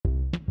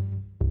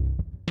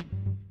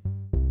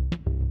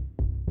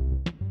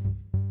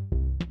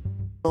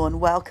Hello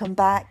and welcome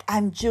back.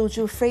 I'm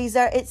Jojo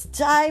Fraser. It's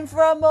time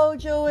for a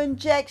mojo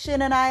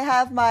injection and I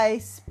have my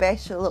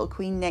special little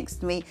queen next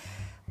to me.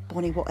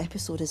 Bonnie, what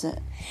episode is it?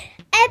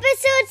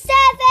 Episode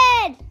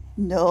 7!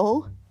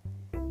 No.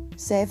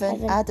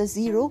 7. Add a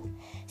 0.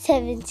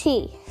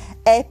 70.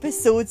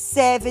 Episode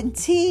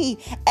 70.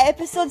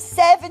 Episode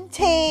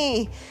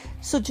 70.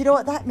 So do you know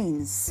what that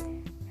means?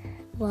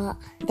 What?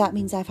 That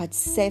means I've had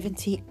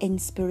 70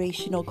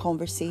 inspirational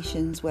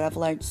conversations where I've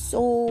learned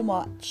so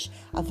much.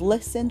 I've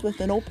listened with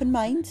an open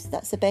mind.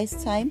 That's the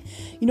best time.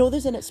 You know,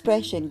 there's an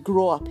expression,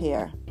 grow a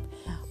pair.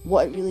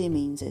 What it really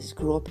means is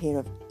grow a pair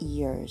of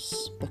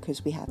ears,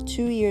 because we have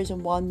 2 ears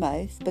and 1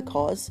 mouth.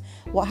 Because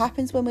what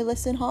happens when we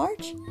listen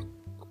hard?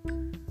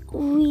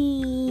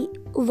 We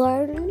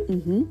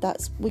learn.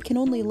 We can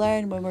only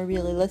learn when we're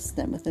really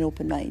listening with an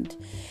open mind.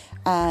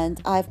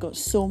 And I've got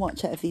so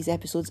much out of these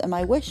episodes, and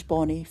my wish,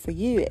 Bonnie, for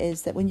you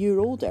is that when you're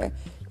older,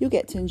 you'll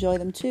get to enjoy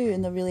them too,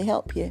 and they'll really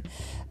help you.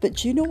 But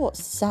do you know what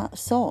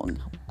song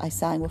I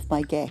sang with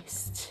my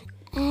guest?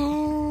 Do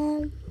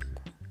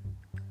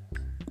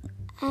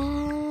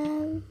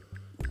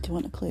you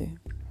want a clue?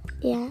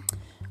 Yeah.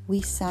 We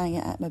sang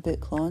it at my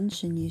book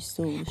launch and you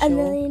stole the show. A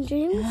Million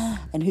Dreams.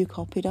 And who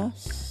copied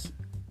us?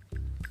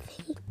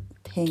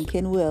 Pink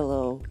and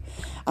Willow.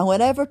 And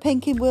whenever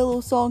Pink and Willow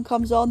song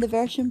comes on, the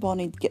version,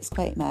 Bonnie gets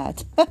quite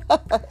mad.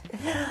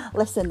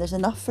 Listen, there's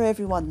enough for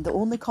everyone. The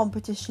only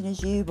competition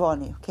is you,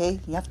 Bonnie, okay?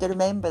 You have to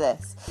remember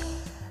this.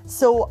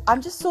 So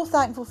I'm just so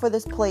thankful for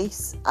this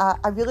place.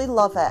 I really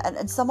love it.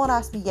 And someone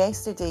asked me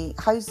yesterday,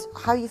 how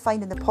are you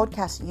finding the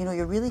podcast? You know,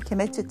 you're really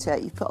committed to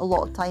it. You put a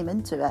lot of time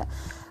into it.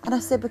 And I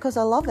said, because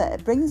I love it.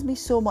 It brings me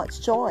so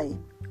much joy.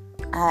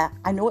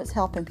 I know it's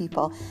helping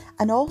people.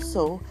 And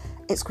also,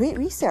 it's great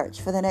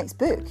research for the next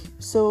book.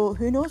 So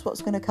who knows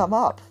what's going to come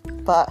up.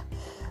 But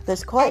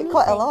there's quite a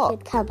lot.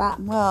 Could come up.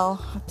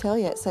 Well, I'll tell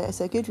you,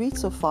 it's a good read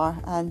so far.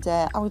 And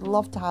I would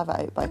love to have it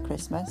out by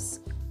Christmas.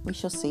 We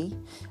shall see.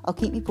 I'll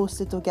keep you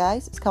posted though,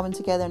 guys. It's coming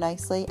together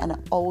nicely, and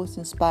I'm always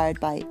inspired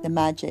by the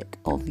magic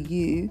of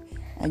you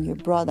and your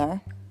brother,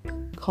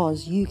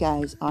 because you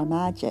guys are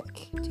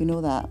magic. Do you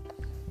know that?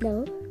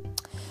 No.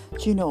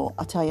 Do you know,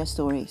 I'll tell you a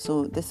story.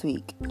 So this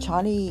week,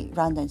 Charlie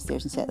ran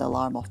downstairs and set the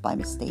alarm off by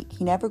mistake.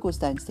 He never goes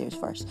downstairs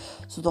first.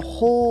 So the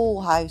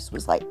whole house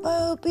was like,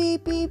 oh,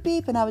 beep, beep,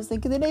 beep. And I was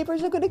thinking the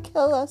neighbours are going to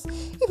kill us.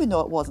 Even though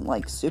it wasn't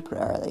like super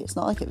early. It's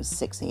not like it was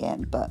 6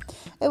 a.m, but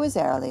it was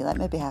early, like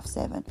maybe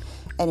 7:30.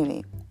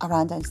 Anyway, I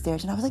ran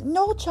downstairs and I was like,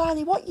 no,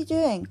 Charlie, what are you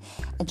doing?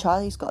 And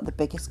Charlie's got the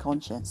biggest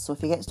conscience. So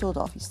if he gets told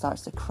off, he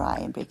starts to cry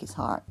and break his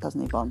heart,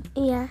 doesn't he, Bon?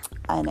 Yeah.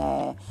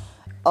 And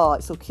oh,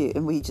 it's so cute.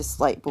 And we just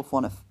like both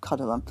want to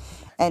cuddle him.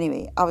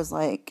 Anyway, I was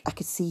like, I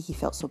could see he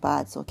felt so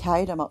bad. So I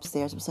carried him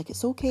upstairs. I was like,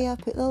 it's okay. I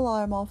put the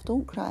alarm off.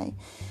 Don't cry.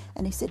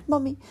 And he said,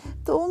 Mummy,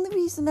 the only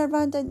reason I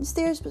ran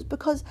downstairs was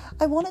because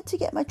I wanted to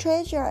get my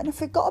treasure. And I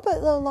forgot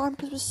about the alarm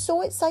because I was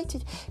so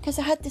excited. Because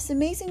I had this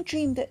amazing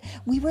dream that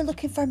we were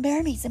looking for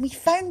mermaids. And we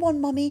found one,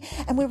 Mummy.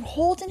 And we were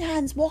holding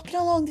hands, walking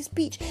along this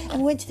beach. And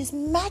we went to this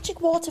magic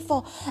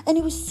waterfall. And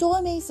it was so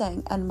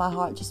amazing. And my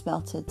heart just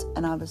melted.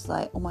 And I was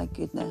like, oh my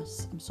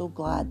goodness. I'm so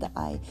glad that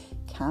I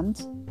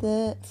calmed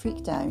the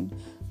freak down,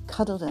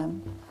 cuddled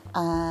him,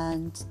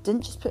 and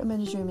didn't just put him in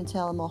his room and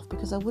tell him off,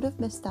 because I would have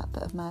missed that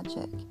bit of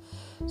magic.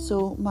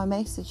 So my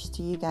message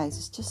to you guys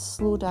is just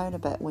slow down a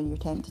bit when you're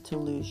tempted to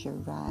lose your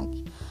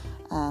rag.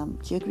 Do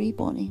you agree,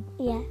 Bonnie?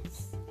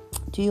 Yes.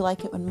 Do you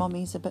like it when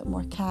Mummy's a bit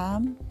more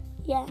calm?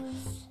 Yes.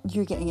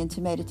 You're getting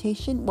into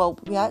meditation? Well,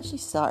 we actually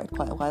started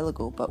quite a while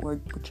ago, but we're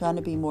trying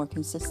to be more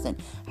consistent.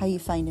 How are you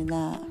finding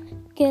that?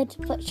 Good,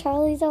 but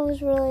Charlie's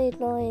always really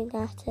annoying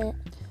at it.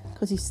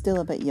 Because he's still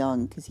a bit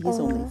young, because he's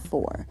only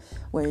 4,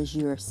 whereas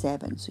you're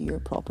 7, so you're a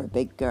proper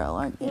big girl,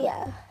 aren't you?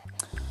 Yeah.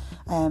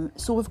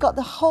 So we've got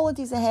the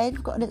holidays ahead.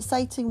 We've got an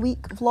exciting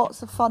week of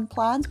lots of fun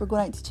plans. We're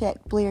going out to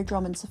check Blair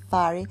Drummond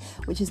Safari,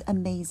 which is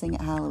amazing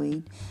at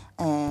Halloween.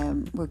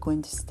 We're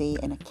going to stay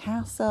in a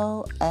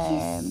castle.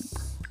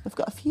 We've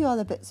got a few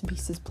other bits and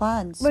pieces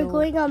planned. We're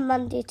going on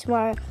Monday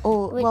tomorrow,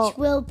 which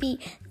will be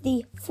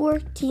the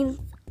 14th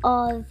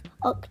of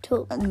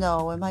October.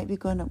 No, we might be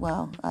going.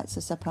 Well, that's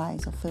a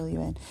surprise. I'll fill you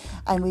in.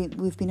 And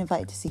we've been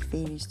invited to see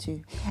fairies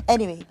too.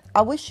 Anyway,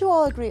 I wish you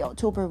all a great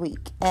October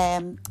week.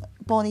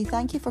 Bonnie,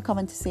 thank you for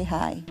coming to say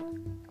hi.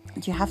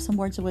 Do you have some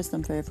words of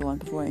wisdom for everyone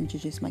before I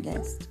introduce my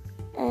guest?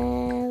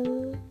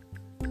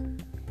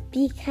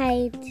 Be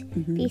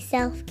kind, be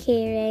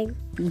self-caring,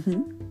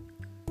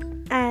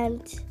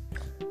 and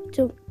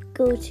don't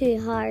go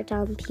too hard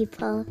on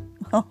people.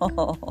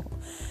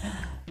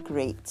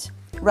 Great.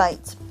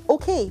 Right.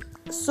 Okay.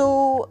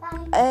 So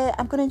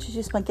I'm going to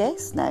introduce my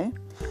guest now.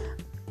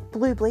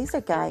 Blue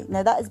Blazer Guy.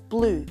 Now that is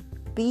Blue.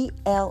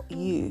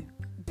 B-L-U.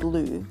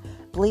 Blue.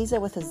 Blazer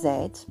with a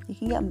Z. You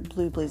can get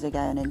Blue Blazer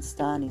Guy on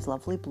Insta and his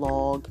lovely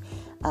blog.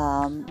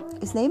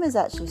 His name is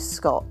actually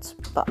Scott,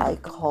 but I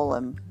call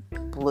him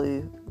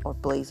Blue or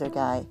Blazer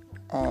Guy.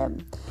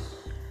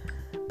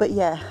 But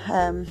yeah,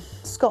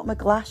 Scott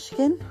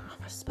McGlashkin.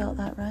 Have I spelled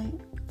that right?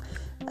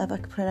 Have I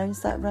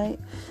pronounced that right?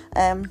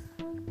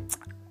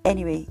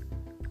 Anyway,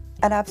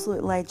 an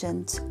absolute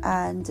legend,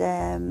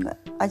 and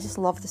I just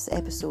love this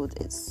episode.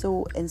 It's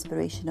so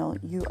inspirational.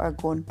 You are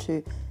going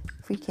to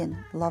freaking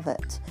love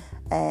it.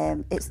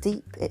 It's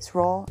deep, it's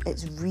raw,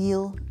 it's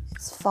real,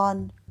 it's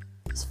fun,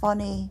 it's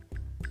funny,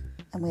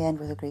 and we end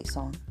with a great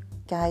song.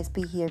 Guys,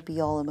 be here, be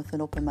all in with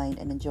an open mind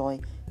and enjoy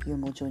your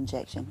Mojo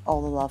Injection.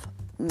 All the love.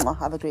 Mwah.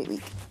 Have a great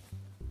week.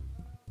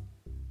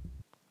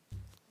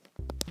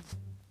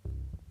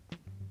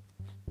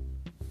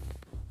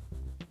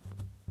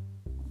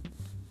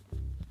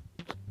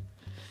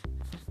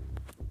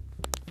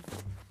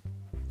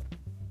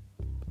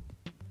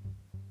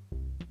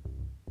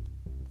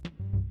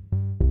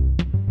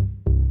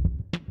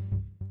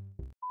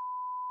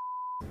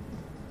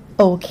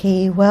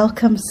 Okay,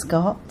 welcome,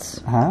 Scott.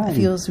 Hi. It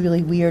feels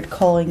really weird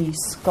calling you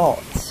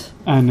Scott.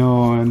 I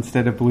know,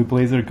 instead of Blue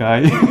Blazer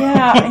Guy.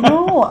 Yeah, I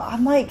know.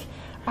 I'm like,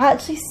 I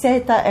actually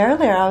said that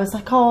earlier. I was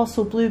like, oh,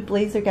 so Blue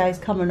Blazer Guy's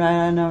coming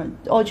around. And I went,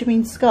 oh, do you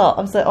mean Scott?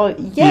 I was like, oh,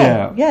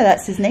 yeah,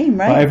 that's his name,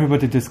 right? But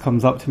everybody just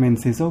comes up to me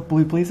and says, oh,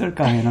 Blue Blazer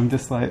Guy. And I'm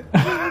just like,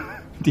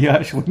 do you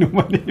actually know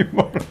my name?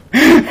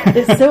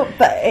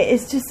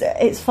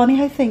 It's funny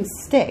how things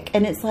stick,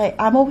 and it's like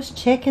I'm always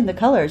checking the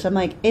colours. I'm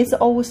like, is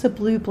it always a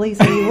blue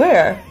blazer you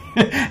wear?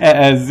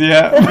 It is,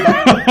 yeah.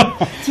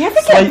 Do you ever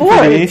get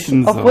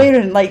bored of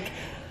wearing like?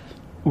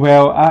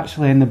 Well,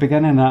 actually, in the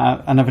beginning,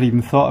 I never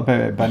even thought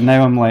about it, but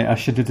now I'm like, I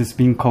should have just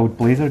been called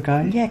Blazer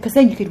Guy. Yeah, because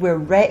then you could wear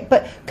red.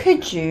 But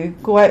could you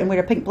go out and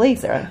wear a pink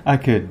blazer? I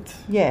could.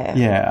 Yeah.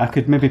 Yeah, I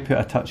could maybe put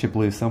a touch of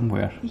blue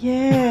somewhere.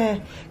 Yeah,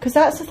 because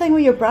that's the thing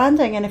with your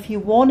branding, and if you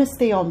want to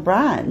stay on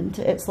brand,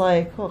 it's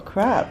like, oh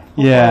crap,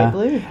 yeah.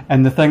 Blue.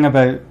 And the thing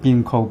about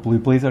being called Blue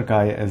Blazer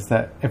Guy is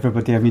that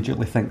everybody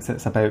immediately thinks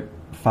it's about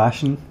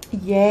fashion.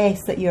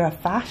 Yes, that you're a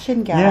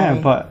fashion guy.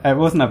 Yeah, but it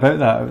wasn't about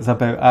that. It was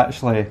about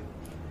actually,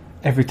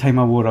 every time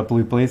I wore a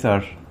blue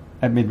blazer,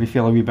 it made me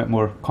feel a wee bit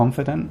more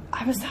confident.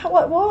 Was that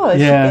what it was?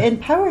 Yeah. It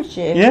empowered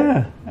you?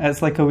 Yeah.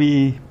 It's like a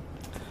wee,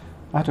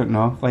 I don't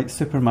know, like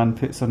Superman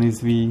puts on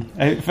his wee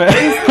outfit.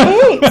 His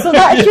cape! So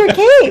that's your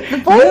cape,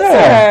 the blazer!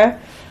 Yeah.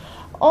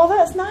 Oh,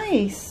 that's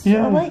nice.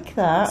 Yeah. I like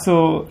that.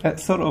 So it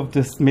sort of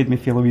just made me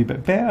feel a wee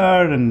bit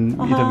better and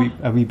made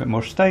a wee bit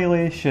more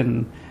stylish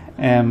and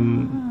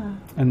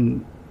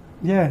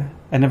yeah.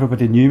 And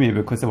everybody knew me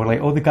because they were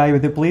like, oh, the guy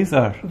with the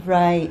blazer.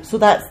 Right. So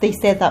they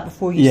said that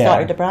before you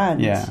started the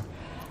brand? Yeah.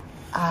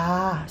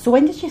 Ah. So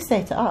when did you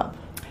set it up?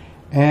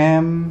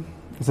 It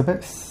was about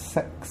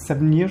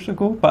 6-7 years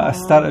ago, but I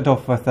started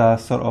off with a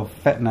sort of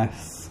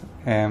fitness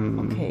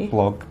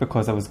blog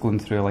because I was going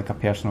through like a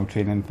personal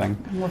training thing.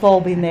 We've all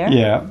been there.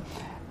 Yeah.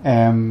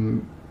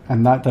 And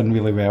that done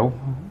really well.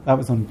 That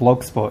was on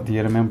Blogspot, do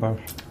you remember?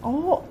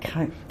 Oh,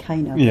 kind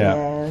of.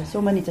 Yeah.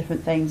 So many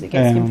different things, it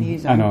gets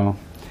confusing. I know.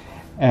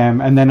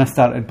 And then I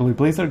started Blue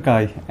Blazer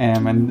Guy,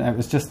 and it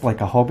was just like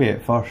a hobby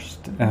at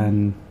first,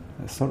 and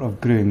it sort of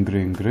grew and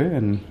grew and grew,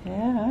 and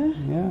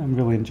yeah, I'm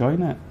really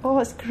enjoying it. Oh,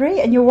 it's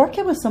great, and you're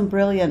working with some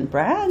brilliant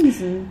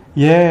brands.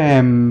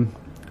 Yeah,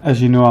 as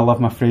you know, I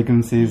love my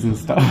fragrances and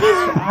stuff.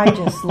 I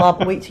just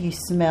love. Wait till you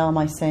smell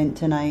my scent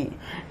tonight.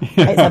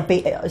 Yeah.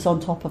 It's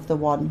on top of the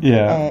one.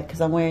 Yeah. Because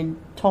I'm wearing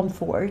Tom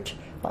Ford.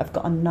 But I've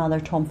got another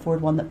Tom Ford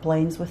one that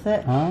blends with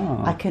it.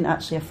 Oh. I couldn't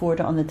actually afford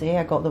it on the day.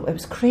 It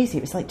was crazy.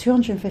 It was like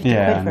 250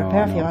 quid for a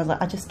perfume. I was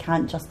like, I just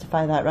can't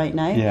justify that right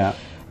now. Yeah.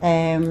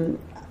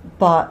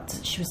 But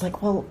she was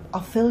like, well,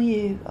 I'll fill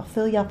you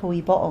up a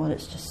wee bottle, and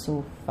it's just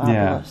so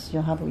fabulous. Yeah.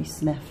 You'll have a wee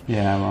sniff.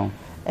 Yeah,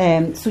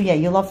 well. So yeah,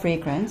 you love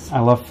fragrance. I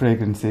love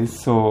fragrances.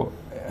 So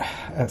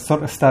it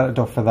sort of started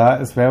off with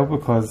that as well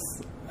because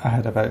I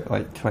had about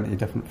like 20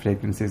 different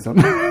fragrances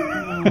on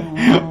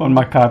on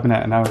my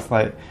cabinet, and I was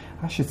like,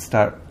 I should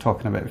start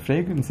talking about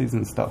fragrances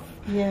and stuff.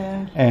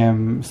 Yeah.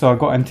 So I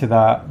got into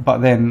that, but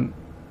then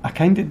I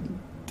kind of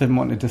didn't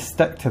want to just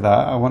stick to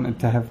that. I wanted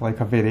to have like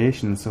a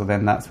variation. So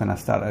then that's when I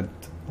started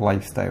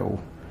lifestyle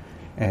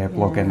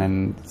blogging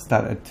and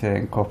started to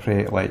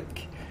incorporate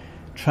like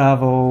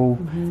travel,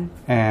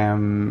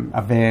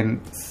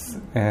 events,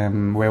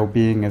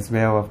 well-being as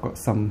well. I've got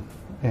some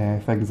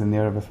things in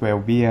there with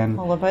well-being.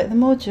 All about the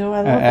mojo.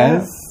 I love it.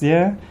 It is,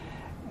 yeah.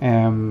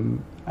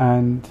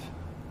 And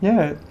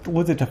yeah,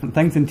 loads of different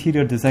things.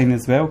 Interior design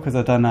as well, because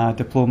I'd done a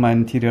diploma in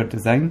interior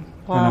design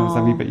when I was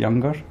a wee bit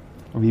younger.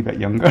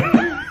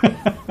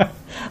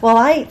 Well,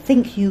 I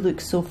think you look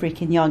so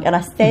freaking young, and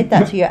I said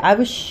that to you. I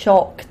was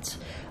shocked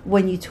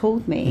when you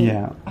told me.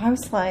 Yeah. I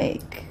was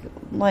like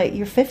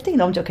you're 50?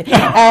 No, I'm joking.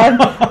 But I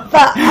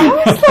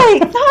was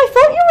like, no, I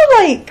thought you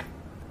were like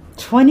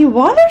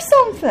 21 or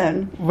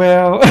something.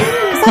 Well,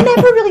 because I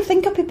never really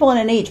think of people in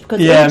an age because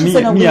age is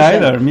an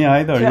illusion. Me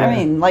either. Do you know what I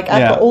mean? Like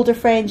I've got older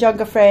friends,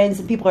 younger friends,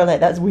 and people are like,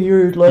 "That's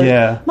weird." Like,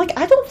 I'm like,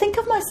 I don't think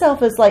of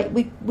myself as like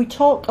we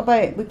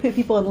put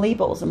people in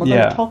labels, and we're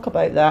going to talk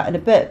about that in a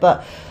bit,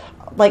 but.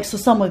 Like, so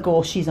some would go,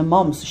 oh, she's a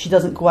mum, so she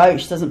doesn't go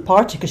out, she doesn't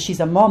party because she's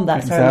a mum.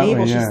 That's her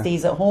label. She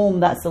stays at home.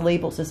 That's the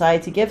label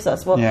society gives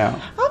us. Well,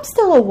 I'm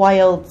still a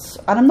wild,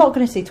 and I'm not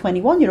going to say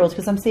 21-year-olds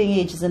because I'm saying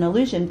age is an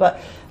illusion,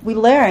 but we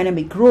learn and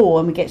we grow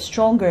and we get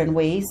stronger in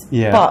ways.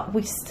 Yeah. But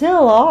we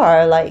still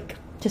are like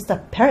just an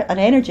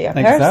energy, a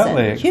person,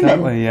 exactly,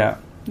 human. Yeah.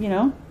 You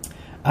know.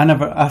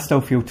 I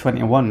still feel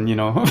 21, you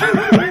know.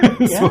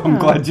 So I'm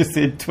glad you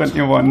said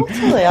 21.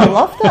 Totally, I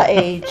love that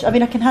age. I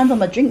mean, I can handle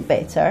my drink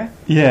better.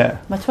 Yeah.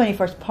 My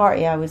 21st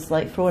party, I was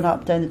like throwing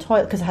up down the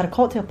toilet because I had a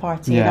cocktail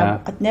party. Yeah.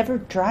 And I'd never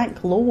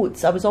drank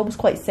loads. I was always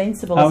quite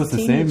sensible as a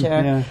teenager.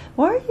 Same, yeah.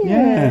 Were you?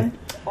 Yeah.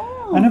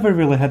 Oh. I never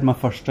really had my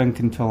first drink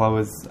until I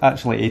was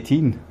actually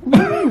 18.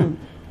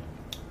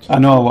 I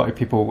know a lot of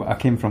people, I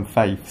came from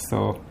Fife,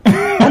 so...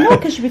 I know,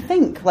 because you would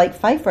think, like,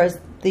 Fifers,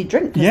 they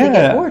drink because they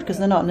get bored because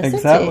they're not in the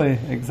city.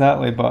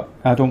 Exactly, but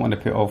I don't want to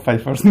put all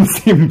Fifers in the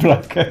same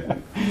bracket.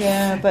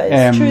 Yeah, but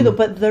it's true though,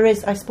 but there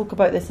is, I spoke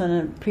about this on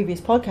a previous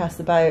podcast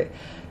about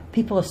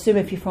people assume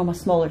if you're from a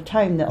smaller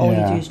town that all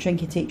you do is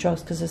drink and take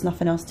drugs because there's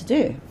nothing else to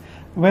do.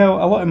 Well,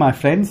 a lot of my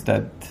friends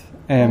did,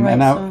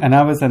 and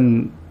I was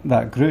in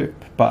that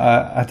group, but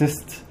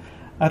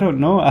I don't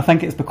know, I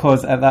think it's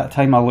because at that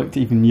time I looked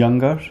even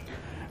younger,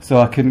 so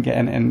I couldn't get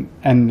in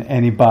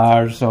any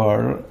bars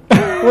or...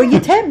 Were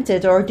you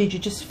tempted, or did you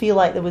just feel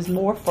like there was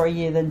more for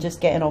you than just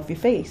getting off your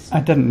face?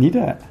 I didn't need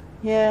it.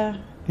 Yeah.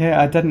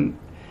 Yeah, I didn't.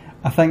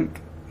 I think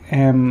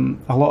a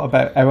lot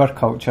about our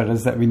culture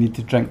is that we need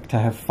to drink to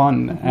have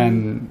fun,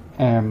 and...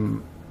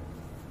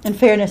 in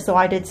fairness, though,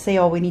 I did say,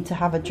 we need to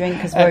have a drink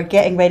because we're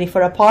getting ready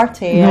for a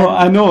party. No,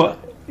 I know.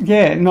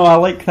 Yeah, no, I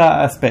like that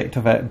aspect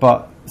of it,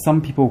 but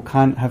some people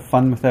can't have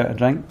fun without a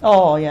drink.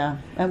 Oh, yeah.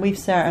 And we've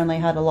certainly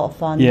had a lot of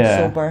fun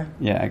sober.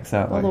 Yeah,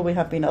 exactly. Although we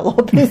have been a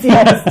lot busy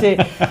as too.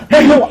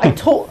 But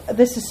no,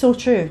 this is so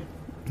true.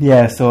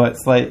 Yeah, so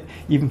it's like,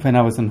 even when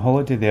I was on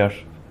holiday there,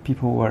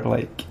 people were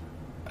like,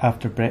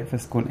 after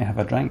breakfast, going to have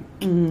a drink.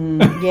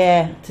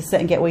 Yeah, to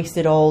sit and get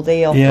wasted all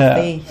day off the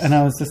face. And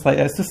I was just like,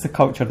 it's just the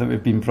culture that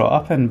we've been brought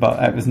up in,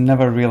 but it was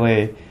never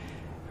really...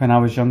 When I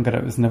was younger,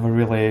 it was never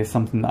really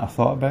something that I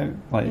thought about.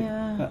 Like,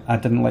 I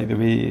didn't like the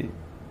way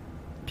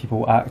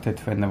people acted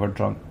when they were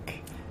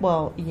drunk.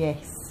 Well,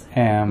 yes.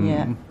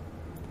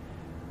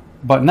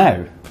 But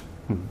now,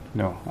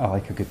 no, I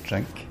like a good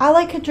drink. I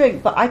like a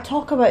drink, but I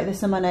talk about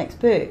this in my next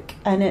book,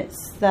 and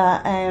it's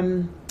that,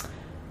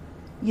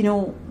 you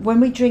know, when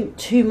we drink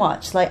too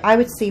much, like I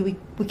would say we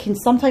can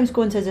sometimes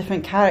go into a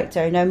different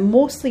character. Now,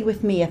 mostly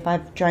with me, if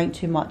I've drank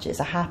too much, it's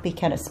a happy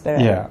kind of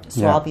spirit.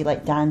 So I'll be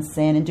like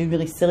dancing and do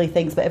really silly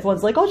things, but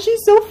everyone's like, oh, she's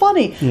so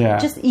funny.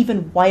 Just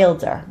even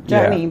wilder. Do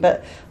you know what I mean?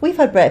 But we've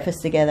had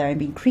breakfast together and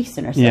been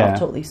creasing ourselves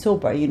totally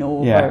sober, you know,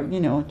 over, you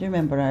know, do you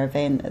remember our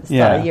event at the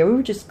start of the year? We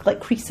were just like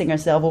creasing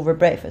ourselves over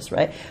breakfast,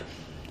 right?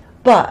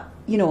 But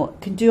you know,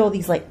 can do all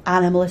these like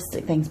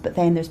animalistic things, but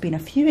then there's been a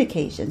few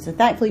occasions, and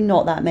thankfully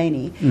not that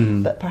many,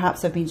 but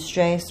perhaps I've been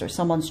stressed or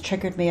someone's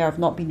triggered me or I've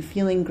not been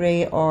feeling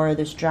great or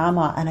there's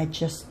drama, and I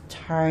just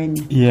turn,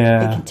 it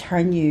can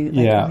turn you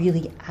like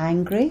really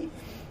angry,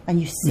 and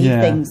you see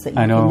things that you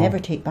can never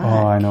take back.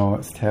 Oh, I know,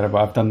 it's terrible.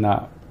 I've done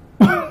that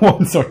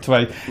once or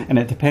twice, and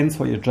it depends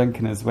what you're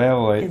drinking as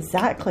well. Like,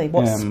 exactly,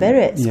 what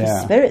spirits?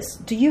 Because spirits,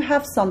 do you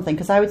have something?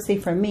 Because I would say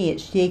for me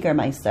it's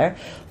Jägermeister.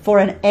 For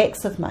an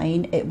ex of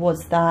mine, it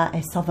was that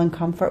Southern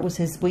Comfort was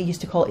his, we used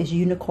to call it his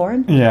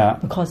unicorn,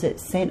 because it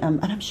sent him,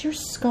 and I'm sure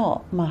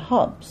Scott, my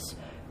hubs,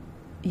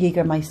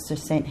 Jägermeister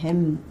sent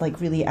him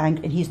like really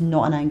angry, and he's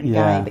not an angry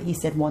guy, but he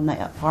said one night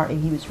at a party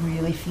he was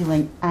really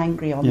feeling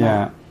angry on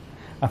that.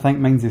 I think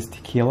mine's is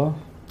tequila.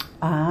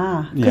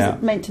 Because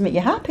it's meant to make you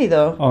happy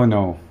though. Oh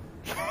no.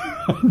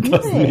 It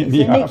doesn't make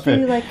me happy.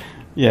 It makes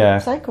you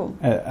like psycho.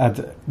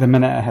 The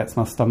minute it hits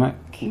my stomach,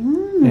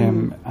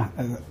 it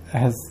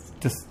has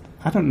just,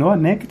 I don't know, a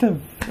negative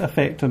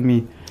effect on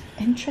me.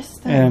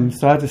 Interesting.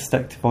 So I just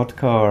stick to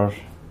vodka, or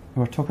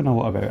we're talking a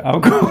lot about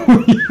alcohol.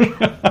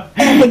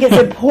 I think it's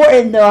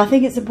important though. I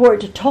think it's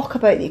important to talk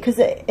about it because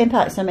it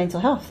impacts our mental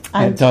health.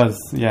 And, it does,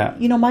 yeah.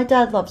 You know, my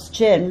dad loves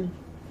gin.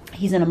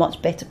 He's in a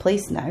much better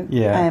place now.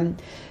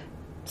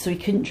 So he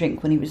couldn't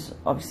drink when he was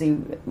obviously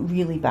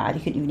really bad.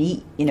 He couldn't even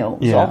eat, you know,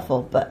 it was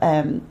awful. But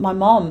my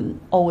mum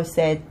always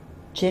said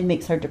gin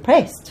makes her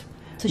depressed.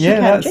 So she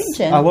can't drink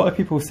gin. A lot of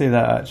people say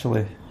that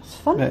actually. It's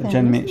funny that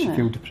gin makes you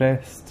feel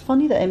depressed. It's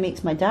funny that it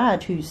makes my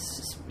dad,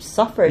 who's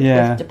suffered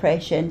with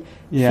depression,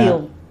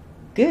 feel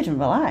good and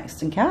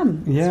relaxed and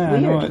calm. Yeah, I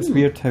know. It's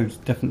weird how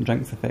different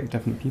drinks affect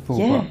different people.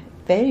 Yeah,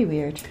 very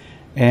weird.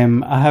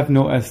 I have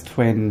noticed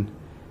when,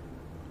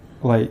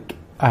 like,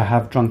 I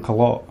have drunk a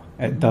lot,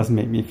 it does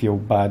make me feel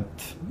bad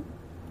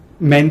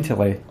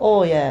mentally.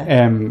 Oh,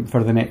 yeah.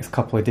 For the next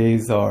couple of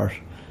days, or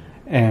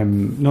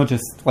not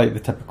just like the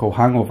typical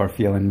hangover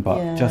feeling,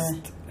 but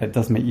just it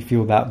does make you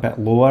feel that bit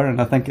lower.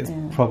 And I think it's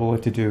probably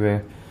to do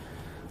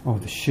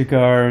with the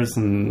sugars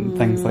and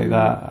things like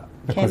that,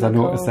 because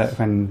chemicals. I notice it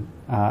when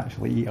I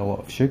actually eat a lot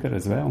of sugar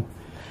as well.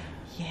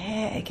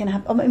 Yeah, it can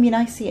happen. I mean,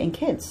 I see it in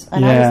kids,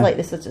 and I was like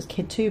this as a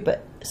kid too.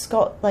 But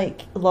Scott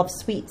loves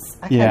sweets.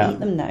 I can't eat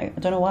them now. I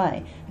don't know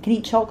why. I can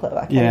eat chocolate,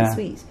 but I can't eat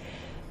sweets.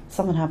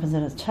 something happens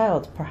in his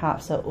child,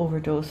 perhaps I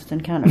overdosed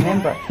and can't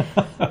remember.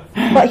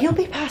 But he'll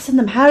be passing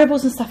them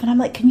Haribos and stuff, and I'm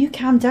like, can you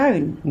calm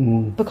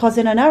down? Because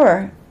in an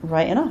hour,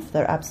 right enough,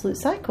 they're absolute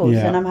psychos,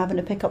 and I'm having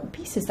to pick up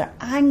pieces. They're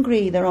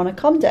angry, they're on a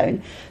come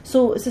down.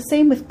 So it's the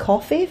same with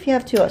coffee. If you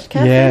have too much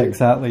caffeine, yeah,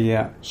 exactly,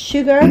 yeah,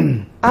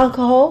 sugar,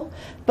 alcohol.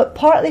 But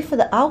partly for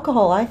the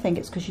alcohol, I think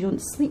it's because you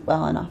don't sleep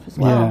well enough as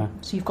well. Yeah.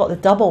 So you've got the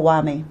double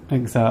whammy.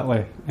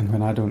 Exactly. And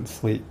when I don't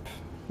sleep,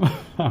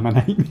 I'm a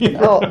nightmare.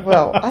 Oh,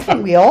 well, I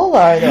think we all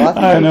are, though. I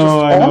think we're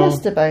just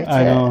honest about it.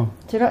 I know.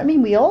 Do you know what I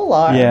mean? We all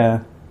are.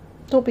 Yeah.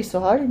 Don't be so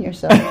hard on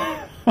yourself.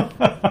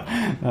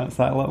 That's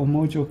that little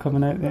mojo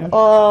coming out there.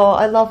 Oh,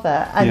 I love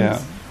it.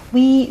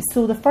 And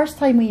so the first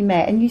time we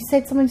met, and you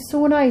said something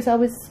so nice. I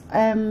was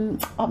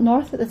up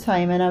north at the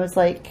time, and I was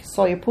like,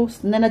 saw your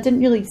post, and then I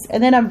didn't really,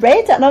 and then I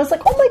read it, and I was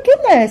like, oh my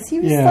goodness. He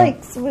was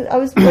like, so I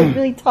was like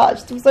really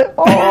touched. I was like,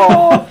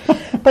 oh.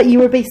 But you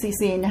were basically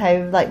saying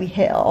how like we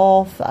hit it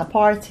off at a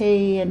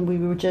party, and we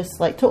were just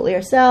like totally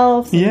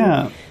ourselves.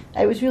 Yeah.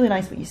 It was really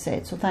nice what you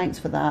said, so thanks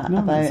for that No,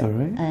 about that's all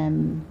right.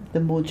 the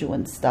mojo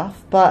and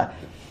stuff. But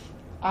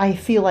I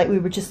feel like we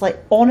were just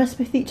like honest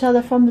with each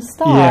other from the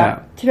start.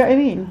 Yeah. Do you know what I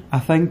mean? I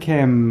think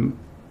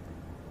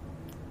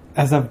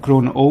as I've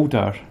grown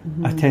older,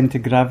 I tend to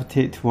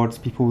gravitate towards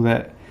people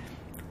that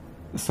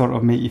sort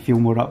of make you feel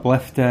more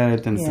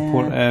uplifted and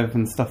supportive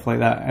and stuff like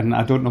that. And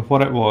I don't know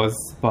what it was,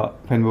 but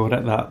when we were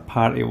at that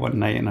party one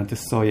night and I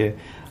just saw you,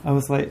 I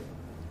was like,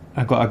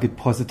 I got a good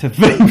positive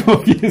vibe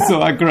of you,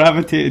 so I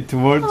gravitated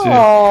towards you.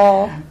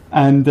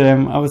 And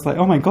I was like,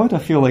 oh my God, I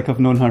feel like I've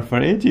known her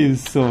for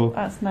ages. So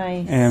that's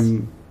nice.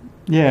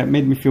 Yeah, it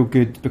made me feel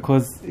good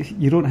because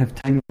you don't have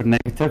time for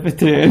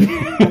negativity.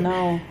 I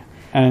know.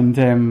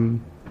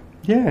 And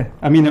yeah,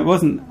 I mean, it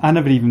wasn't, I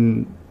never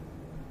even,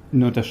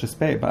 no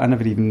disrespect, but I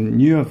never even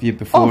knew of you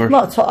before. Oh,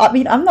 not at all. I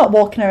mean, I'm not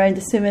walking around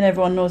assuming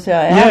everyone knows who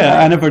I am. Yeah,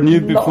 like, I never knew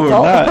before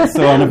that.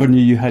 So I never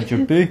knew you had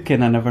your book,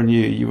 and I never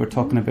knew you were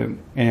talking about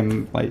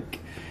like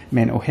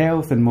mental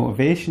health and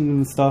motivation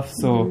and stuff.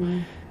 So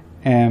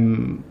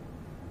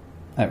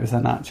it was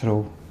a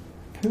natural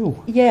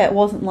pull. Yeah, it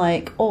wasn't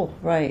like, oh,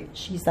 right,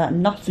 she's that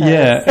nutter.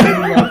 Yeah.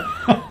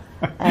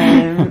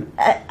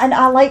 And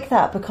I like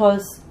that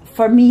because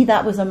for me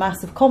that was a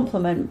massive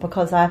compliment,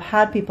 because I've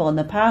had people in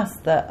the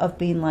past that have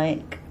been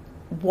like,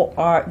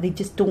 they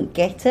just don't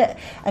get it,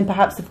 and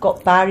perhaps they've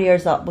got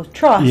barriers up with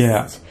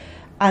trust,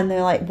 and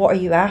they're like, what are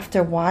you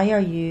after, why are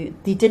you,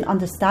 they didn't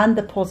understand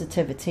the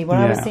positivity when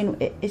I was saying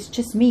it's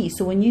just me.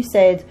 So when you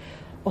said,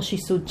 oh,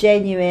 she's so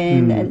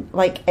genuine, and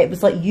like it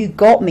was like you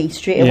got me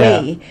straight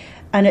away.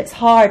 And it's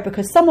hard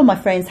because some of my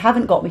friends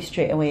haven't got me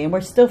straight away, and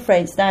we're still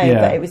friends now,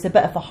 but it was a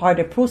bit of a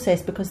harder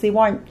process because they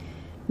weren't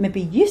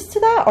maybe used to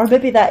that, or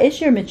maybe that is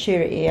your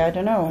maturity, I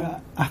don't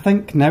know. I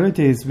think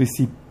nowadays we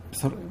see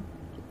sort of,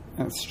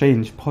 it's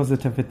strange,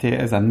 positivity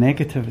as a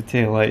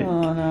negativity, like,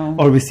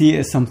 or we see it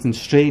as something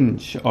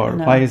strange, or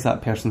why is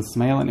that person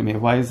smiling at me,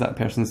 why is that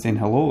person saying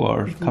hello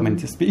or coming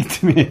to speak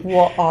to me,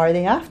 what are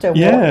they after,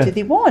 what do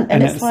they want?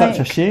 And it's like,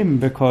 such a shame,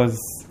 because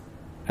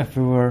if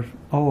we were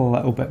all a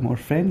little bit more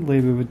friendly,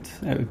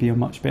 it would be a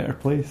much better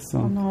place. So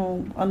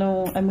I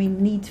know, and we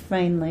need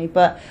friendly,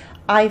 but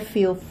I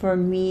feel for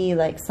me,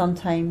 like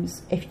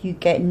sometimes if you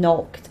get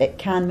knocked, it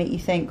can make you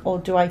think, oh,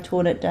 do I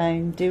tone it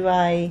down? Do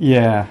I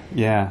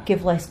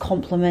give less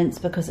compliments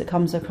because it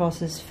comes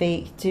across as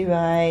fake?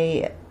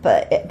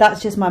 But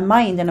that's just my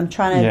mind, and I'm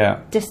trying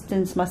to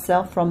distance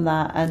myself from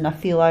that, and I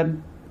feel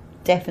I'm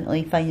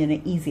definitely finding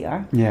it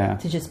easier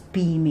to just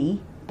be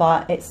me.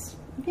 But it's,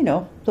 you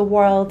know, the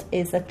world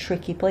is a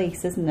tricky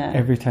place, isn't it?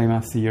 Every time I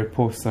see your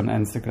posts on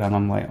Instagram,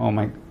 I'm like, oh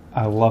my,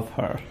 I love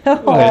her.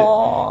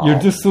 Like,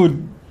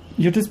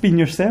 you're just being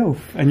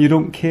yourself, and you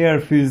don't care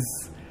who's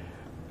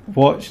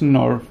watching,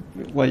 or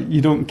like,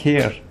 you don't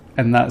care.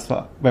 And that's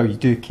what, well, you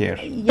do care.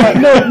 Yeah,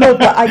 no,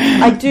 but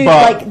I do,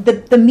 but,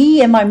 like, the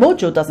me in my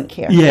mojo doesn't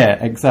care.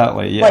 Yeah,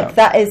 exactly, yeah. Like,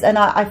 that is, and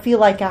I feel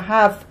like I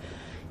have,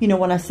 you know,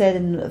 when I said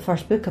in the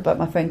first book about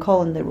my friend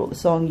Colin that wrote the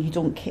song, you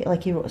don't care,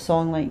 like, he wrote a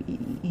song like,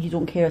 you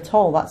don't care at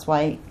all, that's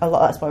why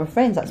we're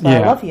friends, that's why I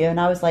love you. And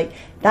I was like,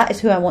 that is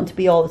who I want to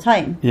be all the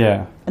time.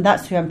 Yeah. And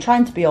that's who I'm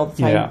trying to be all the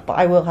time. Yeah. But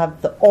I will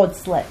have the odd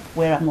slip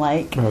where I'm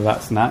like, well,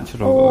 that's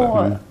natural.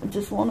 I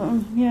just want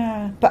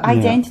to, But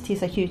identity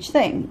is a huge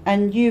thing.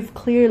 And you've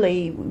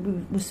clearly,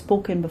 we've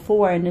spoken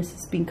before, and this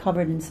has been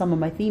covered in some of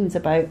my themes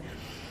about,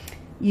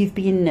 you've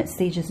been at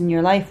stages in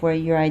your life where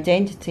your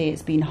identity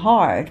has been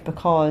hard,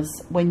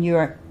 because when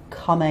you're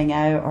coming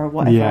out or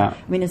whatever,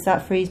 I mean, is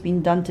that phrase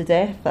been done to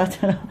death? I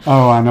don't know.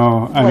 Oh, I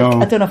know.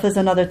 I don't know if there's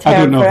another term. I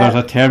don't know if there's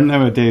a term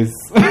nowadays.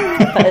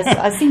 But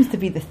it seems to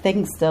be the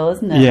thing still,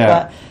 isn't it? Yeah.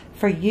 But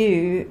for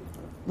you,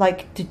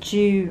 like, did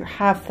you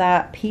have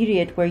that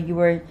period where you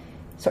were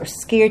sort of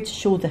scared to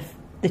show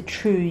the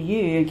true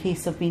you in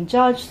case of being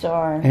judged,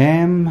 or?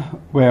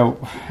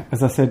 Well,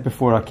 as I said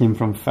before, I came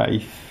from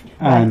Fife,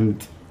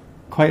 and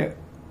quite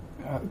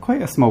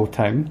a small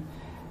town,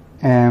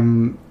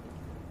 and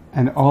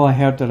all I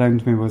heard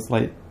around me was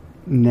like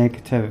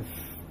negative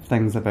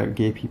things about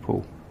gay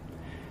people,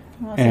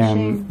 That's a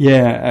shame.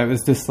 Yeah, it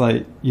was just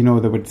like, you know,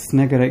 they would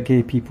snigger at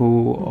gay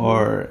people,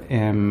 or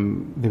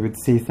they would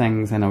say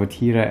things and I would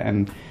hear it,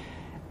 and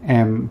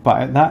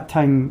but at that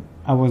time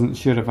I wasn't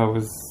sure if I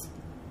was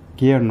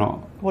gay or not.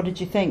 What did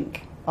you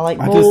think? I like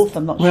both.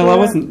 I'm not sure. Well, I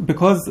wasn't,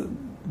 because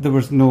there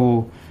was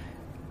no,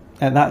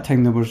 at that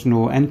time there was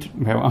no I'm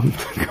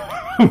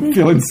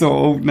feeling so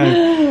old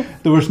now.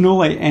 There was no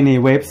like any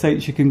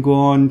websites you can go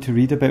on to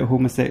read about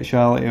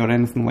homosexuality or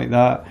anything like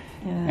that.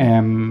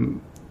 Yeah.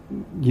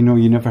 You know,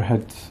 you never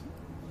had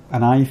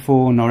an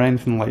iPhone or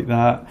anything like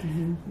that.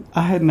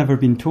 I had never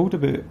been told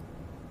about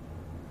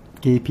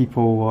gay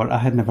people, or I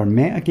had never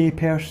met a gay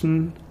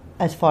person.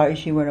 As far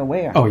as you were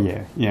aware. Oh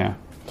yeah.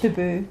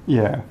 Taboo.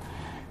 Yeah.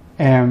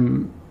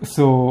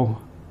 So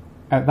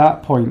at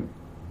that point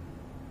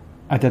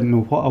I didn't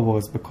know what I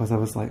was, because I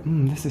was like,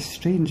 this is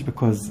strange,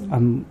 because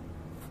I'm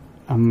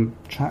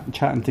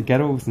chatting to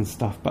girls and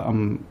stuff, but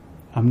I'm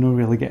not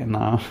really getting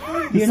a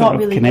You're sort not of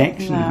really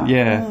connection. getting that.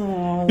 Yeah.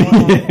 Oh,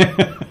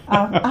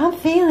 well, I'm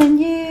feeling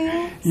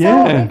you. So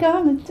Yeah. what we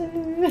gonna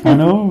do? I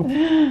know.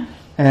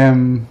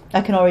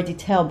 I can already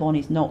tell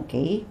Bonnie's not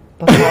gay,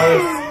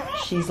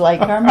 because she's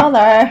like her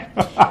mother.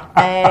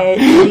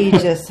 She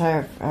just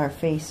her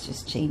face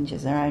just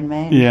changes around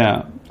men.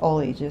 Yeah.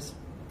 All ages.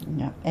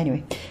 Yeah.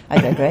 Anyway, I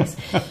digress.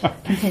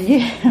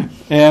 Continue.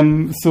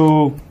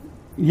 So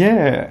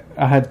yeah,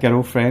 I had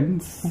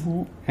girlfriends,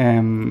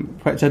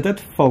 which I did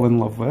fall in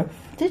love with.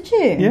 Did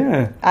you?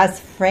 Yeah. As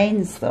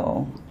friends,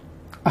 though.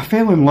 I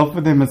fell in love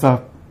with them as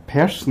a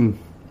person.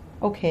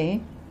 Okay.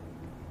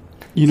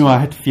 You know, I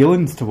had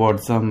feelings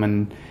towards them,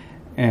 and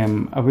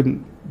I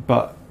wouldn't,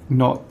 but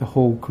not the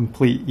whole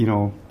complete, you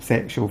know,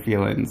 sexual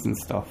feelings and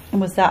stuff.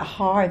 And was that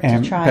hard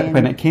to try? But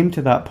when it came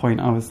to that point,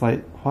 I was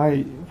like,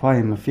 why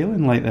am I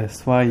feeling like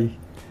this? Why?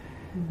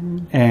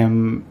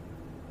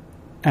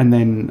 And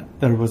then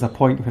there was a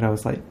point where I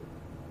was like,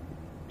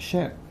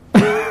 shit,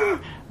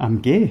 I'm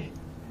gay.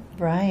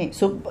 Right.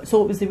 So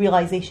it was the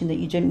realisation that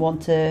you didn't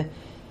want to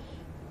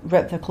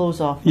rip their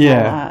clothes off. And Yeah,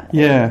 all that.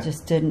 yeah. It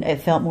just didn't.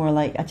 It felt more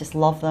like I just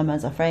love them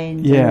as a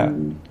friend. Yeah.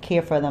 And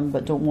care for them,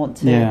 but don't want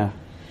to. Yeah.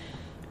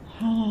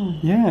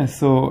 Yeah.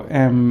 So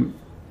and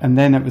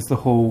then it was the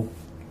whole,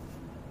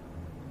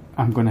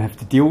 I'm going to have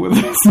to deal with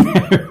this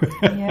now.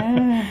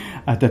 Yeah.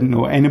 I didn't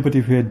know anybody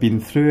who had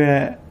been through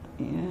it.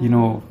 Yeah. You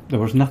know, there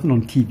was nothing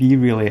on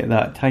TV really at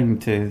that time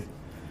to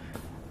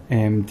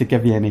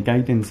give you any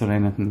guidance or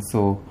anything.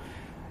 So,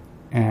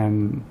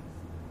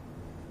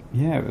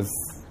 yeah,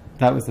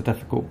 that was the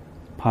difficult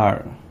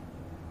part.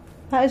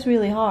 That is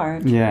really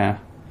hard. Yeah.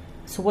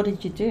 So what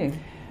did you do?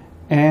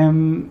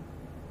 I'm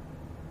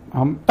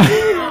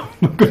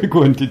not going to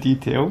go into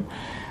detail,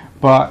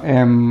 but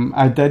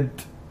I did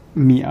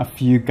meet a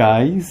few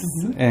guys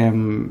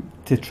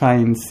to try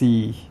and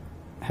see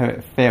how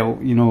it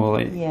felt, you know,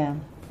 like. Yeah.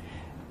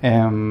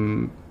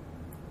 And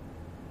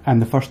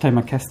the first time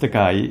I kissed a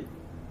guy,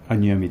 I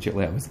knew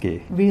immediately I was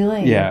gay.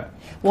 Really? Yeah.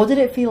 What did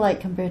it feel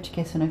like compared to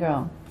kissing a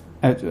girl?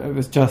 It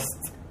was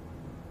just,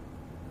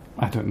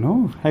 I don't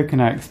know, how can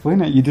I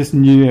explain it? You just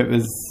knew it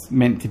was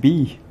meant to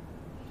be.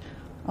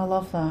 I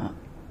love that.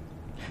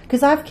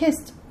 Because I've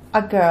kissed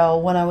a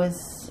girl when I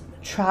was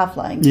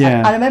travelling. Yeah.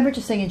 And I remember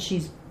just thinking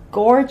she's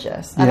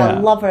gorgeous. And I Yeah.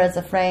 love her as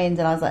a friend.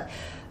 And I was like,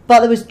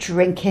 but there was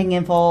drinking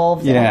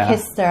involved. And Yeah. I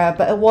kissed her.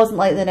 But it wasn't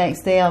like the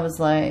next day I was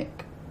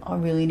like, I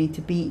really need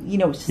to be, you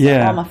know, it's just Yeah.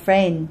 like, I'm a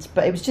friend.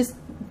 But it was just,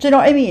 do you know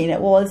what I mean?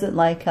 It wasn't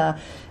like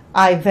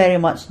I very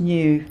much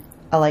knew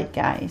I liked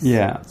guys.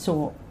 Yeah.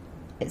 So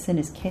it's in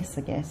his kiss,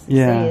 I guess.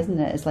 Yeah. Say, isn't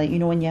it? It's like, you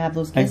know, when you have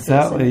those kisses.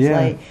 Exactly, and it's yeah.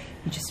 like,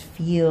 you just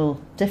feel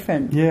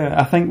different. Yeah,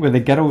 I think with the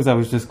girls I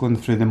was just going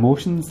through the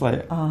motions,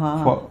 like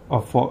Uh-huh.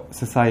 what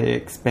society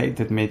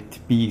expected me to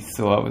be.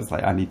 So I was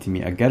like, I need to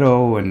meet a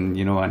girl, and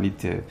you know, I need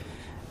to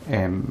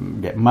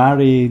get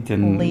married,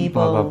 and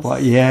blah blah blah.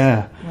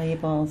 Yeah.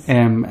 Labels.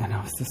 And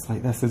I was just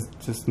like, this is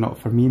just not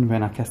for me. And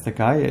when I kissed a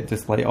guy, it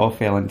just like all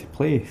fell into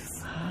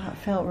place, It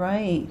felt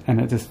right.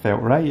 and it just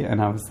felt right.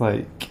 And I was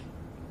like,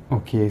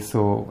 okay,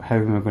 so how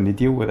am I going to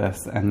deal with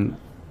this? And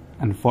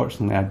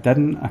unfortunately, I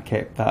didn't. I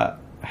kept that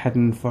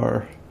hidden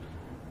for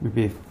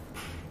maybe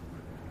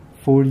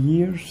 4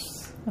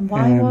 years. And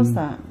why was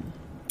that?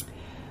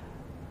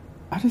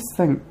 I just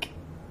think,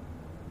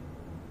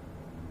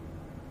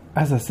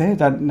 as I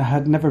said, I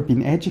had never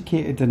been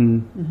educated,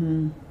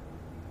 and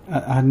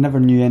I never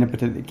knew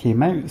anybody that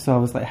came out. So I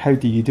was like, how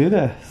do you do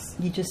this?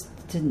 You just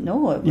didn't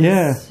know it was.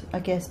 Yeah. I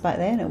guess back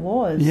then it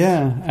was.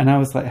 Yeah, and I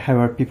was like, how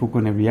are people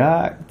going to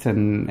react?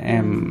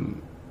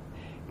 And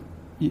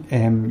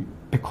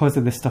because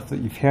of the stuff that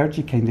you've heard,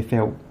 you kind of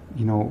felt,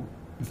 you know,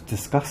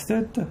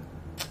 disgusted.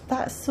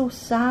 That's so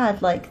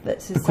sad, like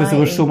that society. Because there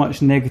was so much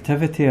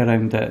negativity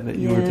around it that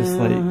you were just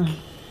like,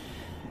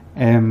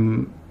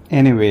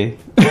 anyway,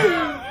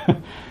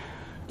 the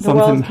world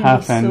something can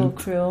happened be so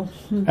cruel.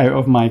 out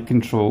of my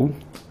control,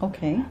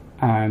 Okay.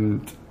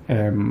 and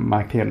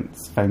my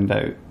parents found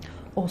out.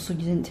 Also, you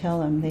didn't tell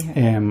them. They.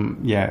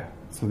 Yeah,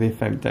 so they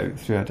found out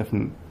through a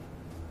different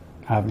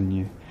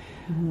avenue,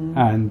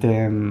 and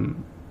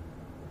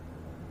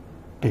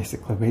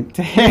basically went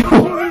to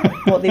hell.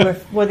 What,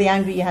 were they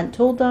angry you hadn't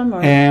told them,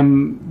 or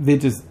they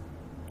just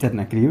didn't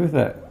agree with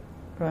it.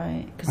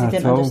 Right, because they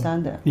didn't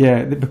understand it.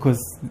 Yeah, because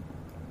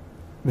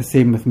the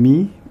same with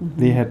me.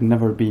 They had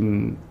never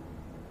been.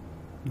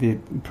 They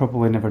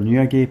probably never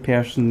knew a gay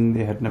person.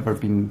 They had never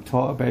been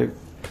taught about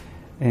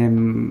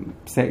different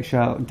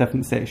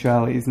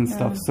sexualities and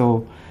stuff.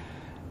 So,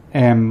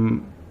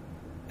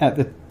 at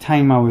the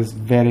time, I was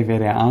very,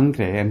 very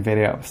angry and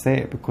very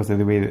upset because of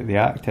the way that they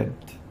acted.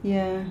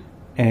 Yeah.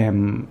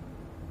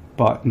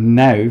 But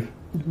now,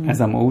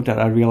 as I'm older,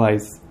 I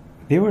realise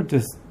they were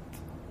just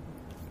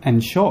in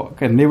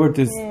shock, and they were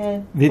just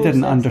they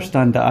didn't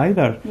understand it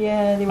either.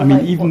 Yeah, they were. I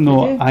mean, even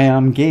though I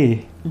am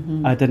gay,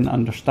 I didn't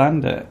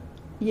understand it.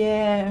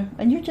 Yeah,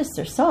 and you're just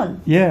their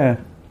son. Yeah.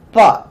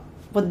 But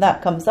when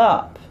that comes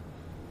up,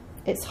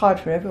 it's hard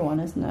for everyone,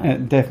 isn't it?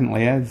 It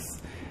definitely is.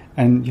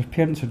 And your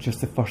parents are just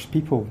the first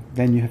people.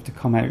 Then you have to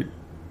come out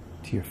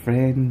to your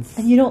friends.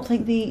 And you don't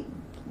think they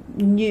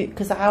knew?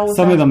 Because I always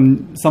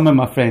some of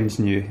my friends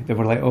knew. They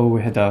were like, "Oh,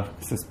 we had a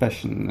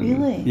suspicion." And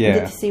really? Yeah.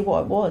 Did they say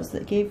what it was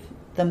that gave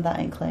them that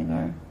inkling,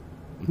 or?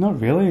 Not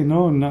really.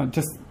 No, not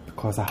just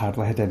because I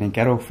hardly had any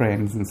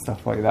girlfriends and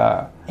stuff like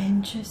that.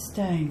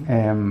 Interesting.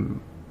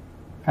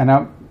 And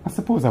I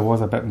suppose I was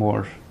a bit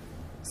more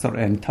sort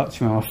of in touch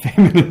with my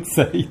feminine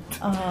side.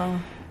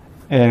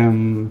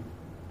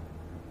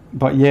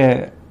 But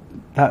yeah,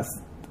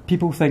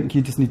 people think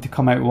you just need to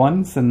come out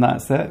once and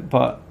that's it.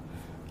 But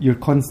you're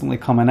constantly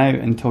coming out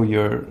until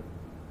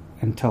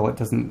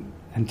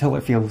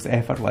it feels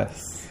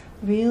effortless.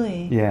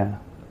 Really? Yeah.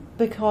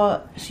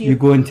 Because you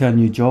go into a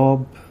new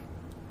job.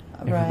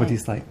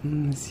 Everybody's like,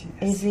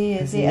 is he?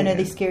 And are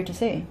they scared to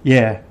say?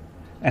 Yeah,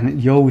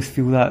 and you always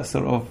feel that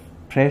sort of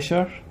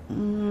pressure.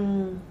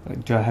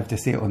 Like, do I have to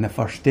say it on the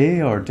first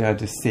day, or do I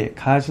just say it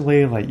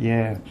casually, like,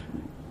 yeah,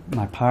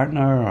 my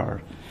partner,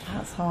 or...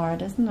 That's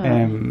hard, isn't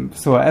it?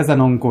 So it is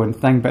an ongoing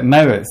thing, but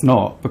now it's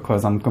not,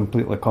 because I'm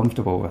completely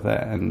comfortable with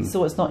it. And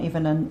so it's not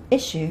even an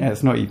issue?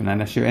 It's not even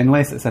an issue,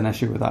 unless it's an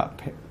issue with that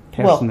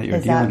person that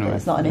you're dealing with.